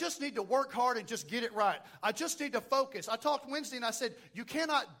just need to work hard and just get it right. I just need to focus. I talked Wednesday and I said, you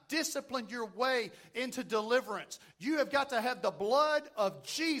cannot discipline your way into deliverance. You have got to have the blood of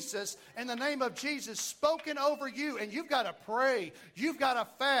Jesus and the name of Jesus spoken over you, and you've got to pray. You've got to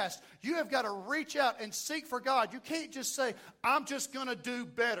fast. You have got to reach out and seek for God. You can't just say, I'm just going to do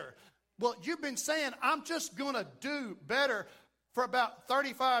better. Well, you've been saying, I'm just going to do better for about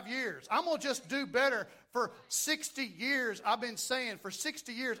 35 years. I'm going to just do better for 60 years. I've been saying for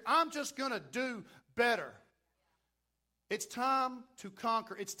 60 years, I'm just going to do better. It's time to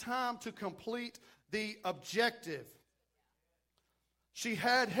conquer. It's time to complete the objective. She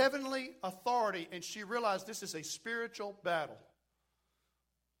had heavenly authority, and she realized this is a spiritual battle.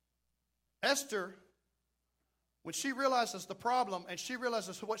 Esther, when she realizes the problem and she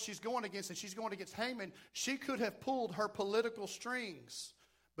realizes what she's going against, and she's going against Haman, she could have pulled her political strings.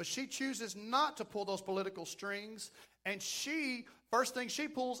 But she chooses not to pull those political strings. And first thing she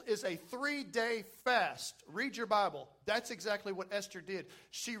pulls is a 3-day fast. Read your Bible. That's exactly what Esther did.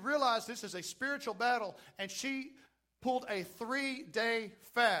 She realized this is a spiritual battle, and she pulled a 3-day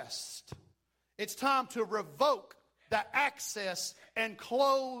fast. It's time to revoke the access and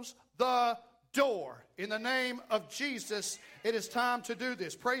close the door. In the name of Jesus, it is time to do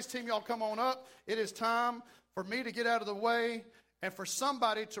this. Praise team, y'all come on up. It is time for me to get out of the way and for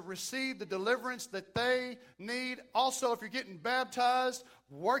somebody to receive the deliverance that they need. Also, if you're getting baptized,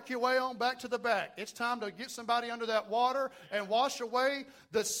 work your way on back to the back. It's time to get somebody under that water and wash away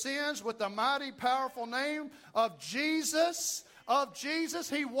the sins with the mighty, powerful name of Jesus.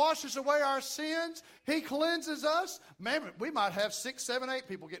 He washes away our sins. He cleanses us. Man, we might have 6, 7, 8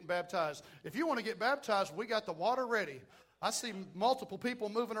 people getting baptized. If you want to get baptized, we got the water ready. I see multiple people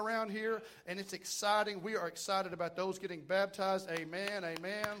moving around here, and it's exciting. We are excited about those getting baptized. Amen,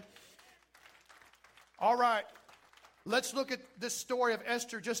 amen. All right, let's look at this story of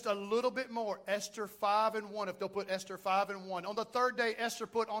Esther just a little bit more. Esther 5:1, if they'll put Esther 5:1. On the third day, Esther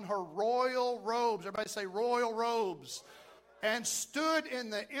put on her royal robes. Everybody say royal robes. And stood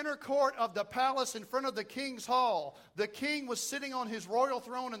in the inner court of the palace in front of the king's hall. The king was sitting on his royal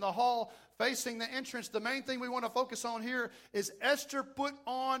throne in the hall facing the entrance. The main thing we want to focus on here is Esther put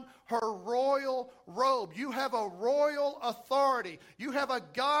on her royal robe. You have a royal authority. You have a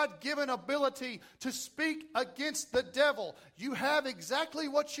God-given ability to speak against the devil. You have exactly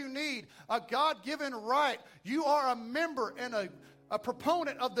what you need, a God-given right. You are a member and a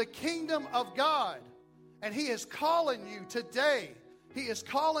proponent of the kingdom of God. And He is calling you today. He is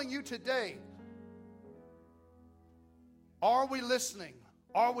calling you today. Are we listening?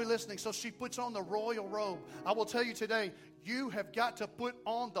 Are we listening? So she puts on the royal robe. I will tell you today, you have got to put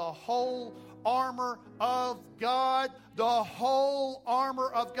on the whole armor of God. The whole armor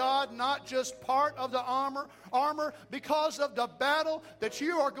of God, not just part of the armor, because of the battle that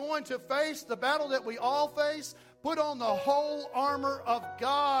you are going to face, the battle that we all face. Put on the whole armor of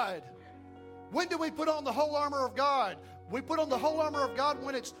God. When do we put on the whole armor of God? We put on the whole armor of God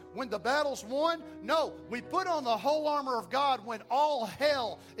when the battle's won. No, we put on the whole armor of God when all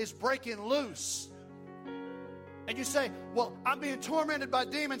hell is breaking loose. And you say, well, I'm being tormented by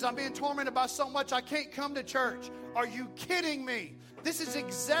demons. I'm being tormented by so much I can't come to church. Are you kidding me? This is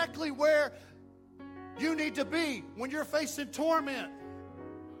exactly where you need to be when you're facing torment.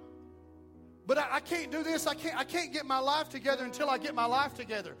 But I can't do this. I can't get my life together until I get my life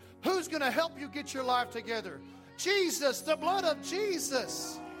together. Who's going to help you get your life together? Jesus, the blood of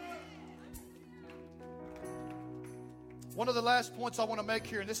Jesus. One of the last points I want to make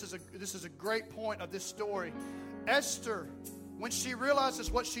here, and this is a great point of this story. Esther, when she realizes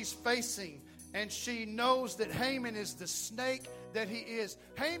what she's facing, and she knows that Haman is the snake that he is.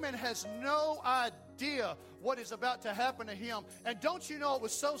 Haman has no idea what is about to happen to him. And don't you know, it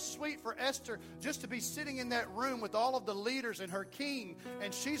was so sweet for Esther just to be sitting in that room with all of the leaders and her king,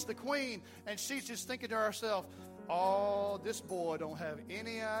 and she's the queen, and she's just thinking to herself, oh, this boy don't have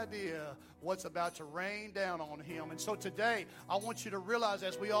any idea what's about to rain down on him. And so today, I want you to realize,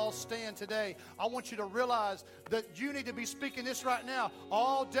 as we all stand today, I want you to realize that you need to be speaking this right now.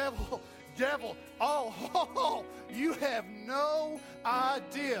 Oh, devil, you have no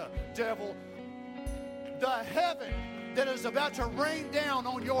idea, devil, the heaven that is about to rain down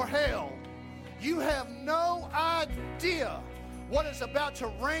on your hell. You have no idea what is about to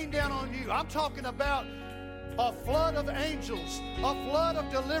rain down on you. I'm talking about a flood of angels, a flood of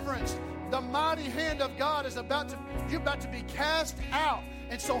deliverance. The mighty hand of God is you're about to be cast out.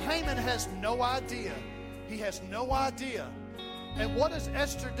 And so Haman has no idea. He has no idea. And what does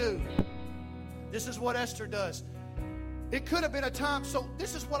Esther do? This is what Esther does. It could have been a time. So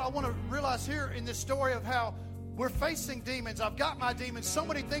this is what I want to realize here in this story of how we're facing demons. I've got my demons. So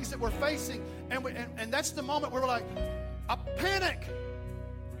many things that we're facing. And that's the moment where we're like, I panic.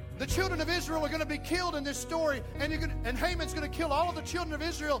 The children of Israel are going to be killed in this story. And Haman's going to kill all of the children of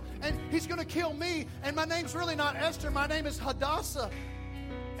Israel. And he's going to kill me. And my name's really not Esther. My name is Hadassah.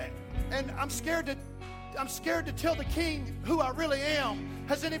 And I'm scared to tell the king who I really am.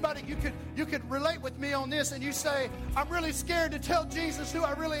 Has anybody, you could relate with me on this, and you say, I'm really scared to tell Jesus who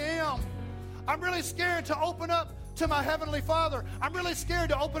I really am. I'm really scared to open up to my Heavenly Father. I'm really scared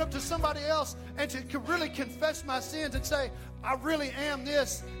to open up to somebody else and to really confess my sins and say, I really am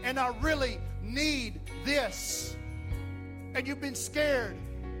this, and I really need this. And you've been scared.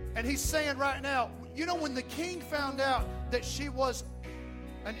 And he's saying right now, you know, when the king found out that she was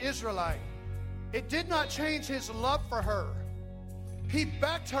an Israelite, it did not change his love for her. He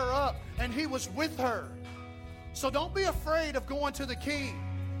backed her up, and he was with her. So don't be afraid of going to the king.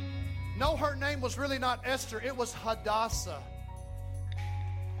 No, her name was really not Esther. It was Hadassah.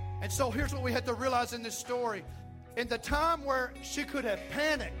 And so here's what we have to realize in this story. In the time where she could have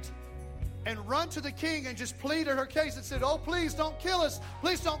panicked and run to the king and just pleaded her case and said, oh, please don't kill us.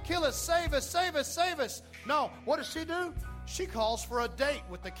 Please don't kill us. Save us, save us, save us. No, what does she do? She calls for a date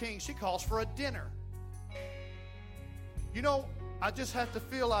with the king. She calls for a dinner. You know, I just have to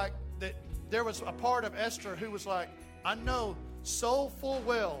feel like that there was a part of Esther who was like, I know so full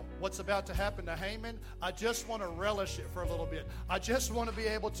well what's about to happen to Haman. I just want to relish it for a little bit. I just want to be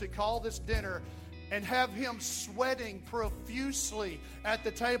able to call this dinner and have him sweating profusely at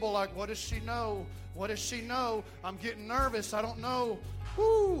the table like, what does she know? What does she know? I'm getting nervous. I don't know.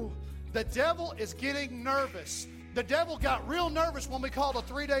 Whoo! The devil is getting nervous. The devil got real nervous when we called a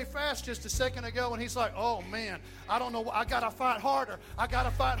 3-day fast just a second ago, and he's like, oh, man, I don't know. I got to fight harder. I got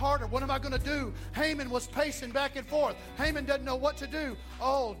to fight harder. What am I going to do? Haman was pacing back and forth. Haman doesn't know what to do.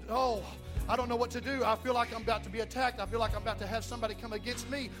 Oh, I don't know what to do. I feel like I'm about to be attacked. I feel like I'm about to have somebody come against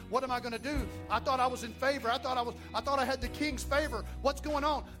me. What am I going to do? I thought I was in favor. I thought I had the king's favor. What's going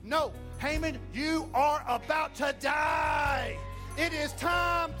on? No, Haman, you are about to die. It is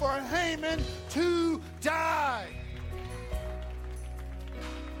time for Haman to die.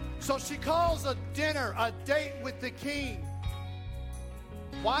 So she calls a dinner, a date with the king.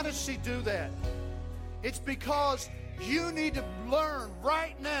 Why does she do that? It's because you need to learn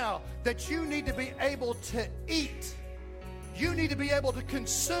right now that you need to be able to eat. You need to be able to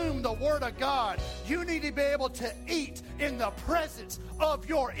consume the Word of God. You need to be able to eat in the presence of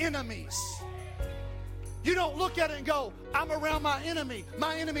your enemies. You don't look at it and go, I'm around my enemy.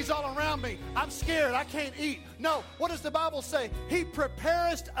 My enemy's all around me. I'm scared. I can't eat. No. What does the Bible say? He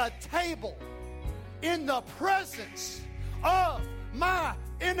preparest a table in the presence of my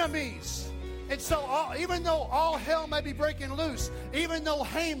enemies. And so even though all hell may be breaking loose, even though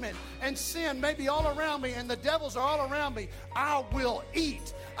Haman and sin may be all around me and the devils are all around me, I will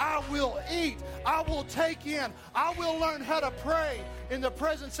eat. I will eat. I will take in. I will learn how to pray in the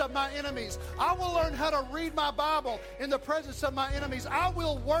presence of my enemies. I will learn how to read my Bible in the presence of my enemies. I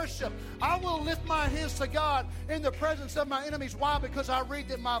will worship. I will lift my hands to God in the presence of my enemies. Why? Because I read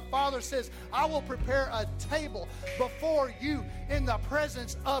that my Father says, I will prepare a table before you in the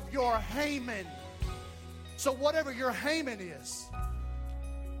presence of your Haman. So whatever your Haman is,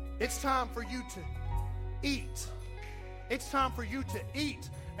 it's time for you to eat. It's time for you to eat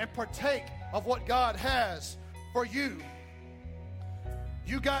and partake of what God has for you.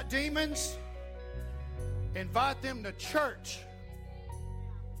 You got demons? Invite them to church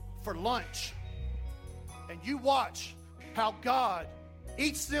for lunch. And you watch how God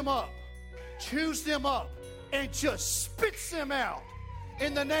eats them up, chews them up, and just spits them out.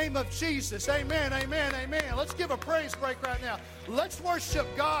 In the name of Jesus. Amen, amen, amen. Let's give a praise break right now. Let's worship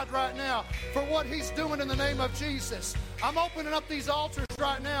God right now for what He's doing in the name of Jesus. I'm opening up these altars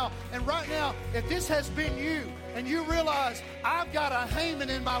right now. And right now, if this has been you and you realize I've got a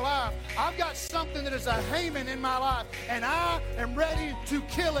Haman in my life, I've got something that is a Haman in my life, and I am ready to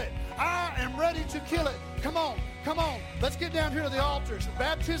kill it. I am ready to kill it. Come on. Come on. Let's get down here to the altars.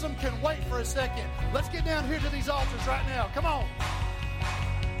 Baptism can wait for a second. Let's get down here to these altars right now. Come on.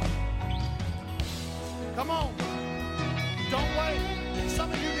 Come on. Don't wait.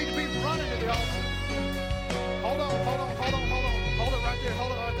 Some of you need to be running to the altar. Hold on. Hold it right there.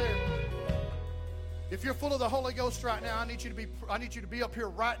 Hold it right there. If you're full of the Holy Ghost right now, I need you to be up here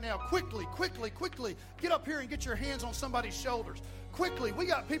right now. Quickly. Get up here and get your hands on somebody's shoulders. Quickly. We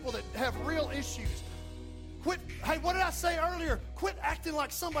got people that have real issues. Quit. Hey, what did I say earlier? Quit acting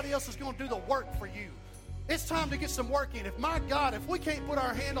like somebody else is going to do the work for you. It's time to get some work in. If we can't put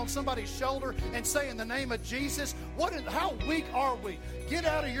our hand on somebody's shoulder and say in the name of Jesus, how weak are we? Get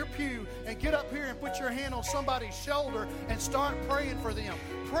out of your pew and get up here and put your hand on somebody's shoulder and start praying for them.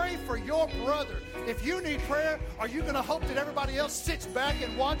 Pray for your brother. If you need prayer, are you going to hope that everybody else sits back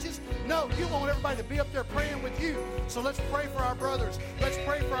and watches? No, you want everybody to be up there praying with you. So let's pray for our brothers. Let's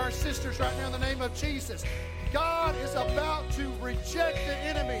pray for our sisters right now in the name of Jesus. God is about to reject the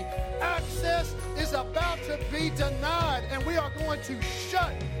enemy. Access is about to be denied, and we are going to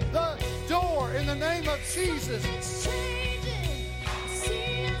shut the door in the name of Jesus. It's changing.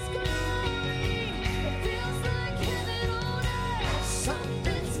 See us growing. It feels like heaven on earth.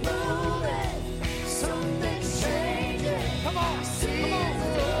 Something's moving. Something's changing. Come on. See us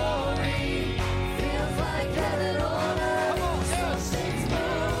growing. Feels like heaven on earth. Come on, yes. Something's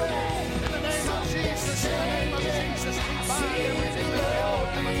moving. In the name of Jesus, in the name of Jesus, we bind everything that hell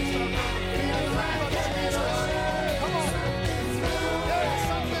comes to. In the name of Jesus. Come on. Yes,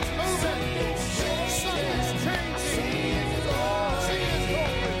 something's moving. Something's changing. See His glory.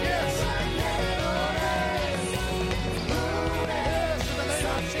 Yes. Yes, in the name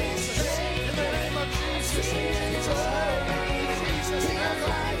of Jesus. In the name of Jesus. Jesus' name. Jesus'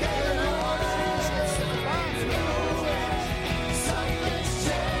 name. In the name of Jesus. Bind the devil. Something's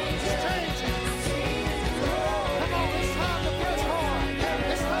changing. Come on, it's time to press hard.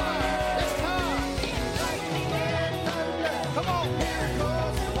 It's time. It's time. Come on.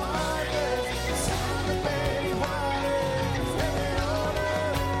 Miracles and wonders. Sound of many waters.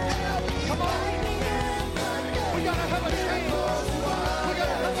 Come on. We gotta have a change. We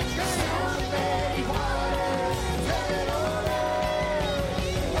gotta have a change.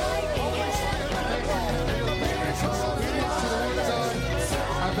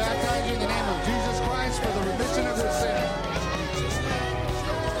 I baptize you in the name of Jesus Christ for the remission of your sins.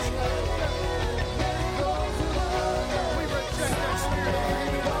 We reject that spirit of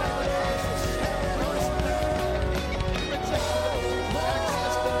greed in the name of Jesus. We reject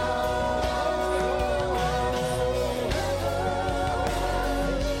access to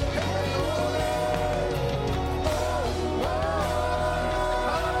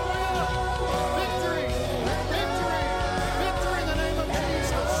Hallelujah! Victory! Victory! Victory in the name of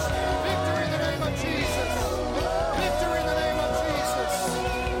Jesus! Victory in the name of Jesus! Victory in the name of Jesus!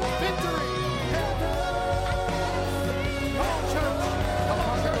 Victory! Come on, church! Come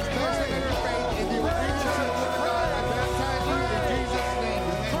on, church! Placing in your faith in the obedience of God, I baptize you in Jesus' name.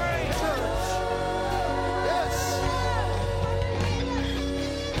 Pray, church! Yes!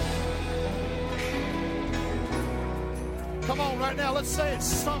 Come on, right now, let's say it.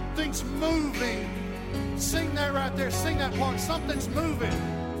 Something's moving. Sing that right there. Sing that part. Something's moving.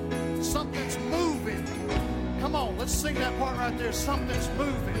 Something's moving. Come on, let's sing that part right there. Something's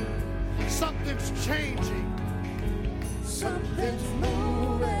moving. Something's changing. Something's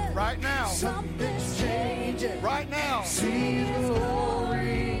moving. Right now. Something's changing. Right now. See His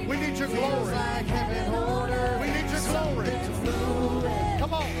glory. We need your Feels glory. like heaven on earth. We need your glory. Something's moving.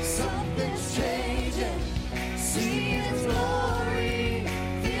 Come on.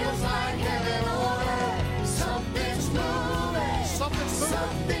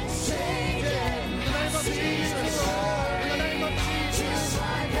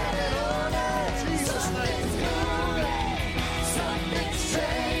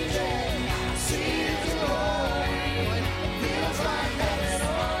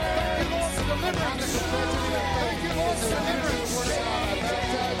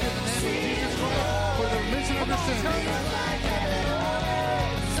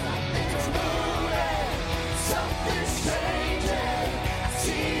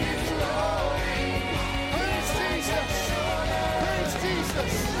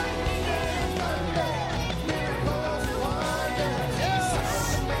 Jesus. Miracles and wonders. Yes.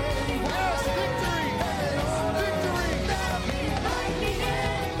 Yes, victory. Victory. Lightning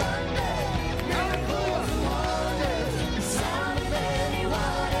and thunder, miracles and wonders, the sound of many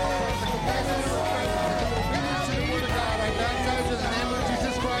waters. Obedience to the word of God. I baptize you in the name of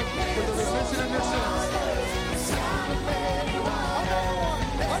Jesus Christ for the remission of your sins.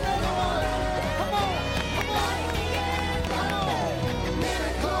 Another one. Come on. Come on.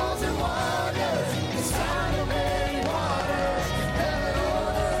 Miracles and wonders, the sound of many waters. Heaven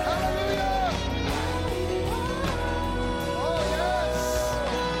on earth. Hallelujah. Oh, yes.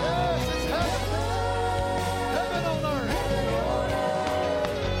 Yes, it's heaven. Heaven on earth.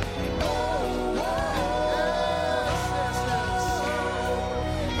 Yes,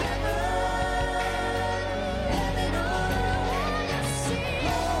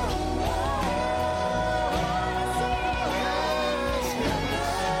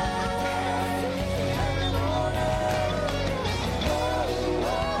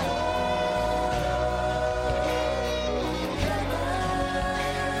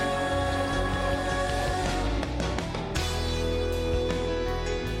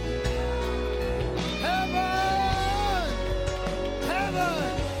 Heaven! Heaven!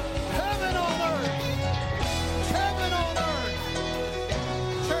 Heaven on earth! Heaven on earth!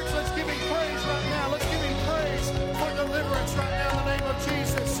 Church, let's give him praise right now. Let's give him praise for deliverance right now in the name of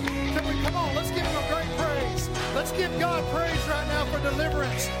Jesus. Can we come on? Let's give him a great praise. Let's give God praise right now for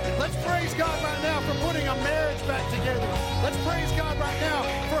deliverance. Let's praise God right now for putting a marriage back together. Let's praise God right now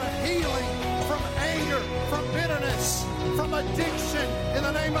for a healing from anger, from bitterness, from addiction in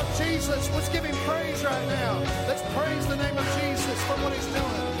the name of Jesus. Let's give him praise right now. Let's praise the name of Jesus for what he's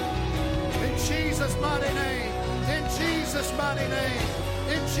doing. In Jesus' mighty name. In Jesus' mighty name.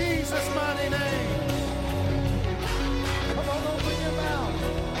 In Jesus' mighty name. Come on, open your mouth.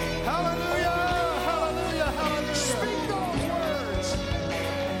 Hallelujah. Hallelujah. Hallelujah. Speak those words.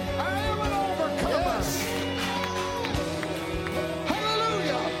 I am an overcomer. Yes.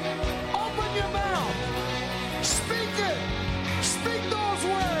 Hallelujah. Open your mouth. Speak it. Speak those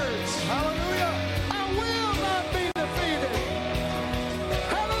words. Hallelujah. I will not be defeated.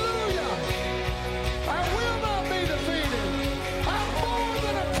 Hallelujah. I will not be defeated. I'm more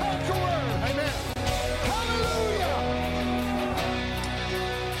than a conqueror. Amen. Hallelujah.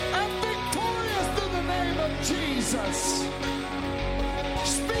 I'm victorious through the name of Jesus.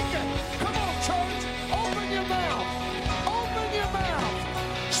 Speak it. Come on, church. Open your mouth. Open your mouth.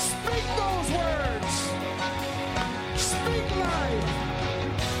 Speak those words. Speak life.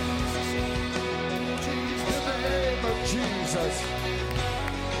 In the name of Jesus.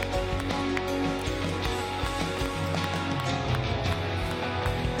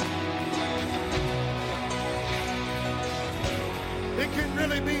 It can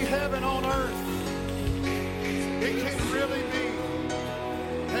really be heaven on earth. It can really be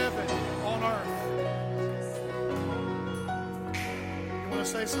heaven on earth. You want to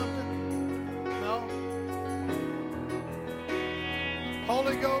say something? No?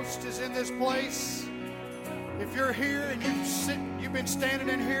 Holy Ghost is in this place. If you're here and you've been standing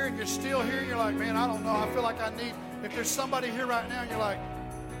in here and you're still here, you're like, man, I don't know. I feel like I need. If there's somebody here right now and you're like,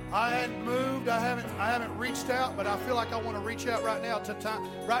 I hadn't moved, I haven't reached out, but I feel like I want to reach out right now to time.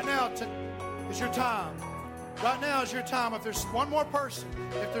 Right now is your time. Right now is your time. If there's one more person,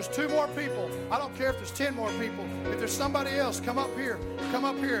 if there's two more people, I don't care if there's 10 more people. If there's somebody else, come up here. Come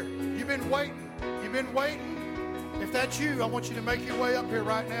up here. You've been waiting. You've been waiting. If that's you, I want you to make your way up here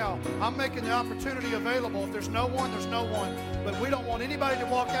right now. I'm making the opportunity available. If there's no one, there's no one. But we don't want anybody to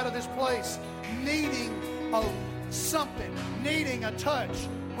walk out of this place needing something, needing a touch.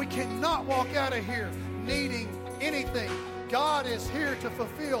 We cannot walk out of here needing anything. God is here to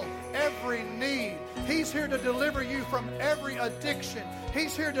fulfill every need. He's here to deliver you from every addiction.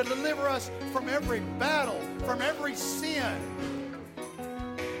 He's here to deliver us from every battle, from every sin.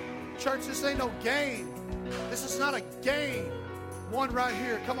 Church, this ain't no game. This is not a game. One right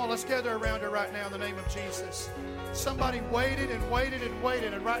here. Come on, let's gather around her right now in the name of Jesus. Somebody waited and waited and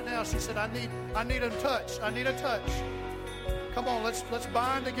waited, and right now she said, I need a touch. I need a touch. Come on, let's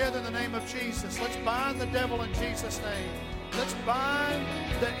bind together in the name of Jesus. Let's bind the devil in Jesus' name. Let's bind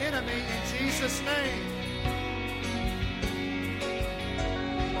the enemy in Jesus' name.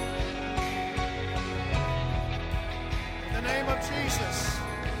 In the name of Jesus.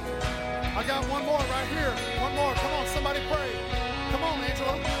 I got one more right here. One more. Come on, somebody pray. Come on,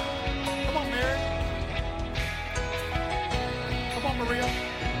 Angela. Come on, Mary. Come on, Maria.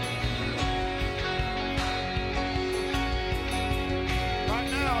 Right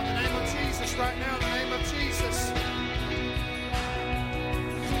now, in the name of Jesus. Right now, in the name of Jesus.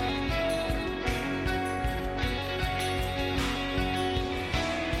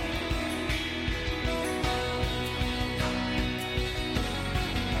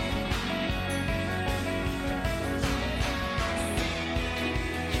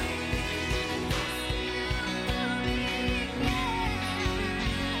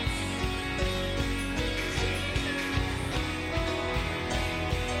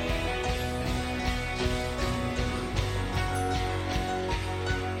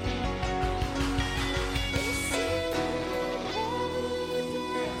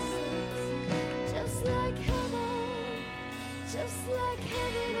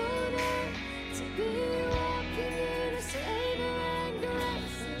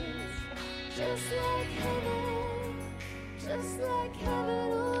 just like heaven, just like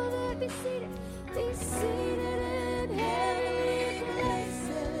heaven on earth. Be seated in heavenly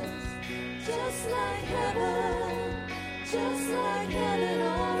places, just like heaven, just like heaven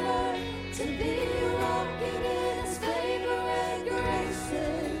on earth. To be walking in His favor and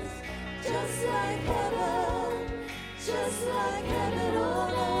graces, just like heaven, just like heaven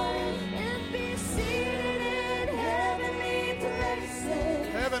on earth. And be seated in heavenly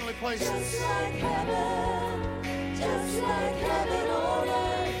places, Heavenly places. just like heaven on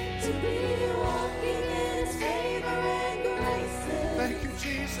earth. To be walking in His favor and graces, Thank you,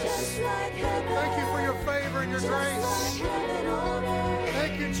 Jesus. just like heaven. Thank you for your favor and your Just grace. like heaven on earth.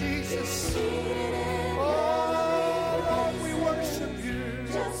 Thank you, Jesus. Seated in Oh, Lord, we worship you.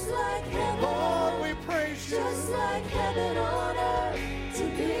 just like heaven. Lord, we praise you. Just like heaven on earth. To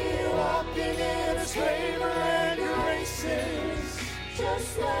be walking in His favor and graces,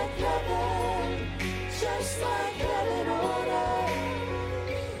 just like heaven, just like heaven on earth.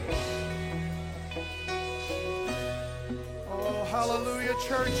 Oh, hallelujah,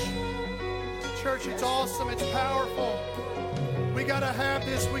 church. Church, it's awesome. It's powerful. We got to have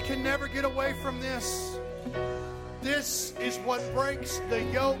this. We can never get away from this. This is what breaks the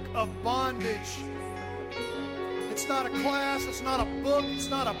yoke of bondage. It's not a class. It's not a book. It's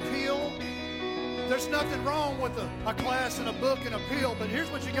not a pill. There's nothing wrong with a class and a book and a pill. But here's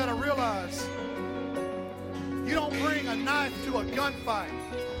what you got to realize. You don't bring a knife to a gunfight.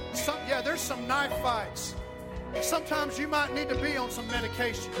 There's some knife fights. Sometimes you might need to be on some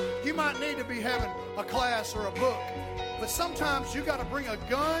medication. You might need to be having a class or a book. But sometimes you got to bring a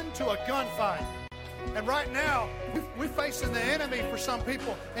gun to a gunfight. And right now, we're facing the enemy for some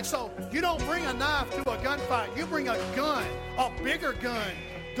people. And so you don't bring a knife to a gunfight. You bring a gun, a bigger gun,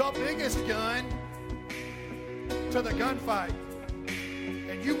 the biggest gun to the gunfight.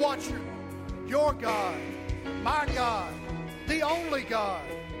 And you watch your God, my God, the only God,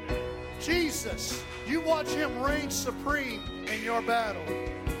 Jesus, you watch Him reign supreme in your battle.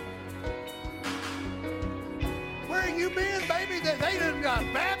 Where have you been, baby? They done got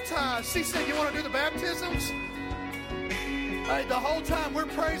baptized. She said, you want to do the baptisms? Hey, the whole time we're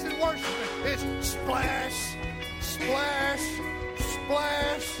praising and worshiping, it's splash, splash,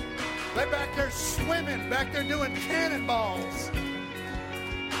 splash. They're back there swimming, back there doing cannonballs.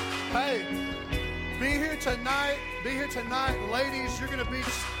 Hey, be here tonight. Ladies, you're going to be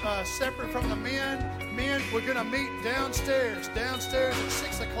separate from the men. Men, we're going to meet downstairs at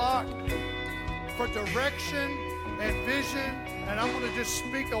 6 o'clock for direction and vision. And I'm going to just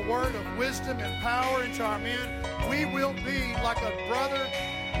speak a word of wisdom and power into our men. We will be like a brother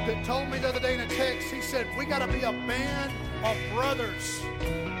that told me the other day in a text. He said, we got to be a band of brothers.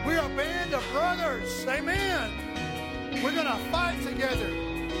 We're a band of brothers. Amen. We're going to fight together.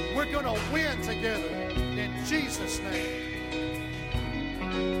 We're going to win together. In Jesus' name.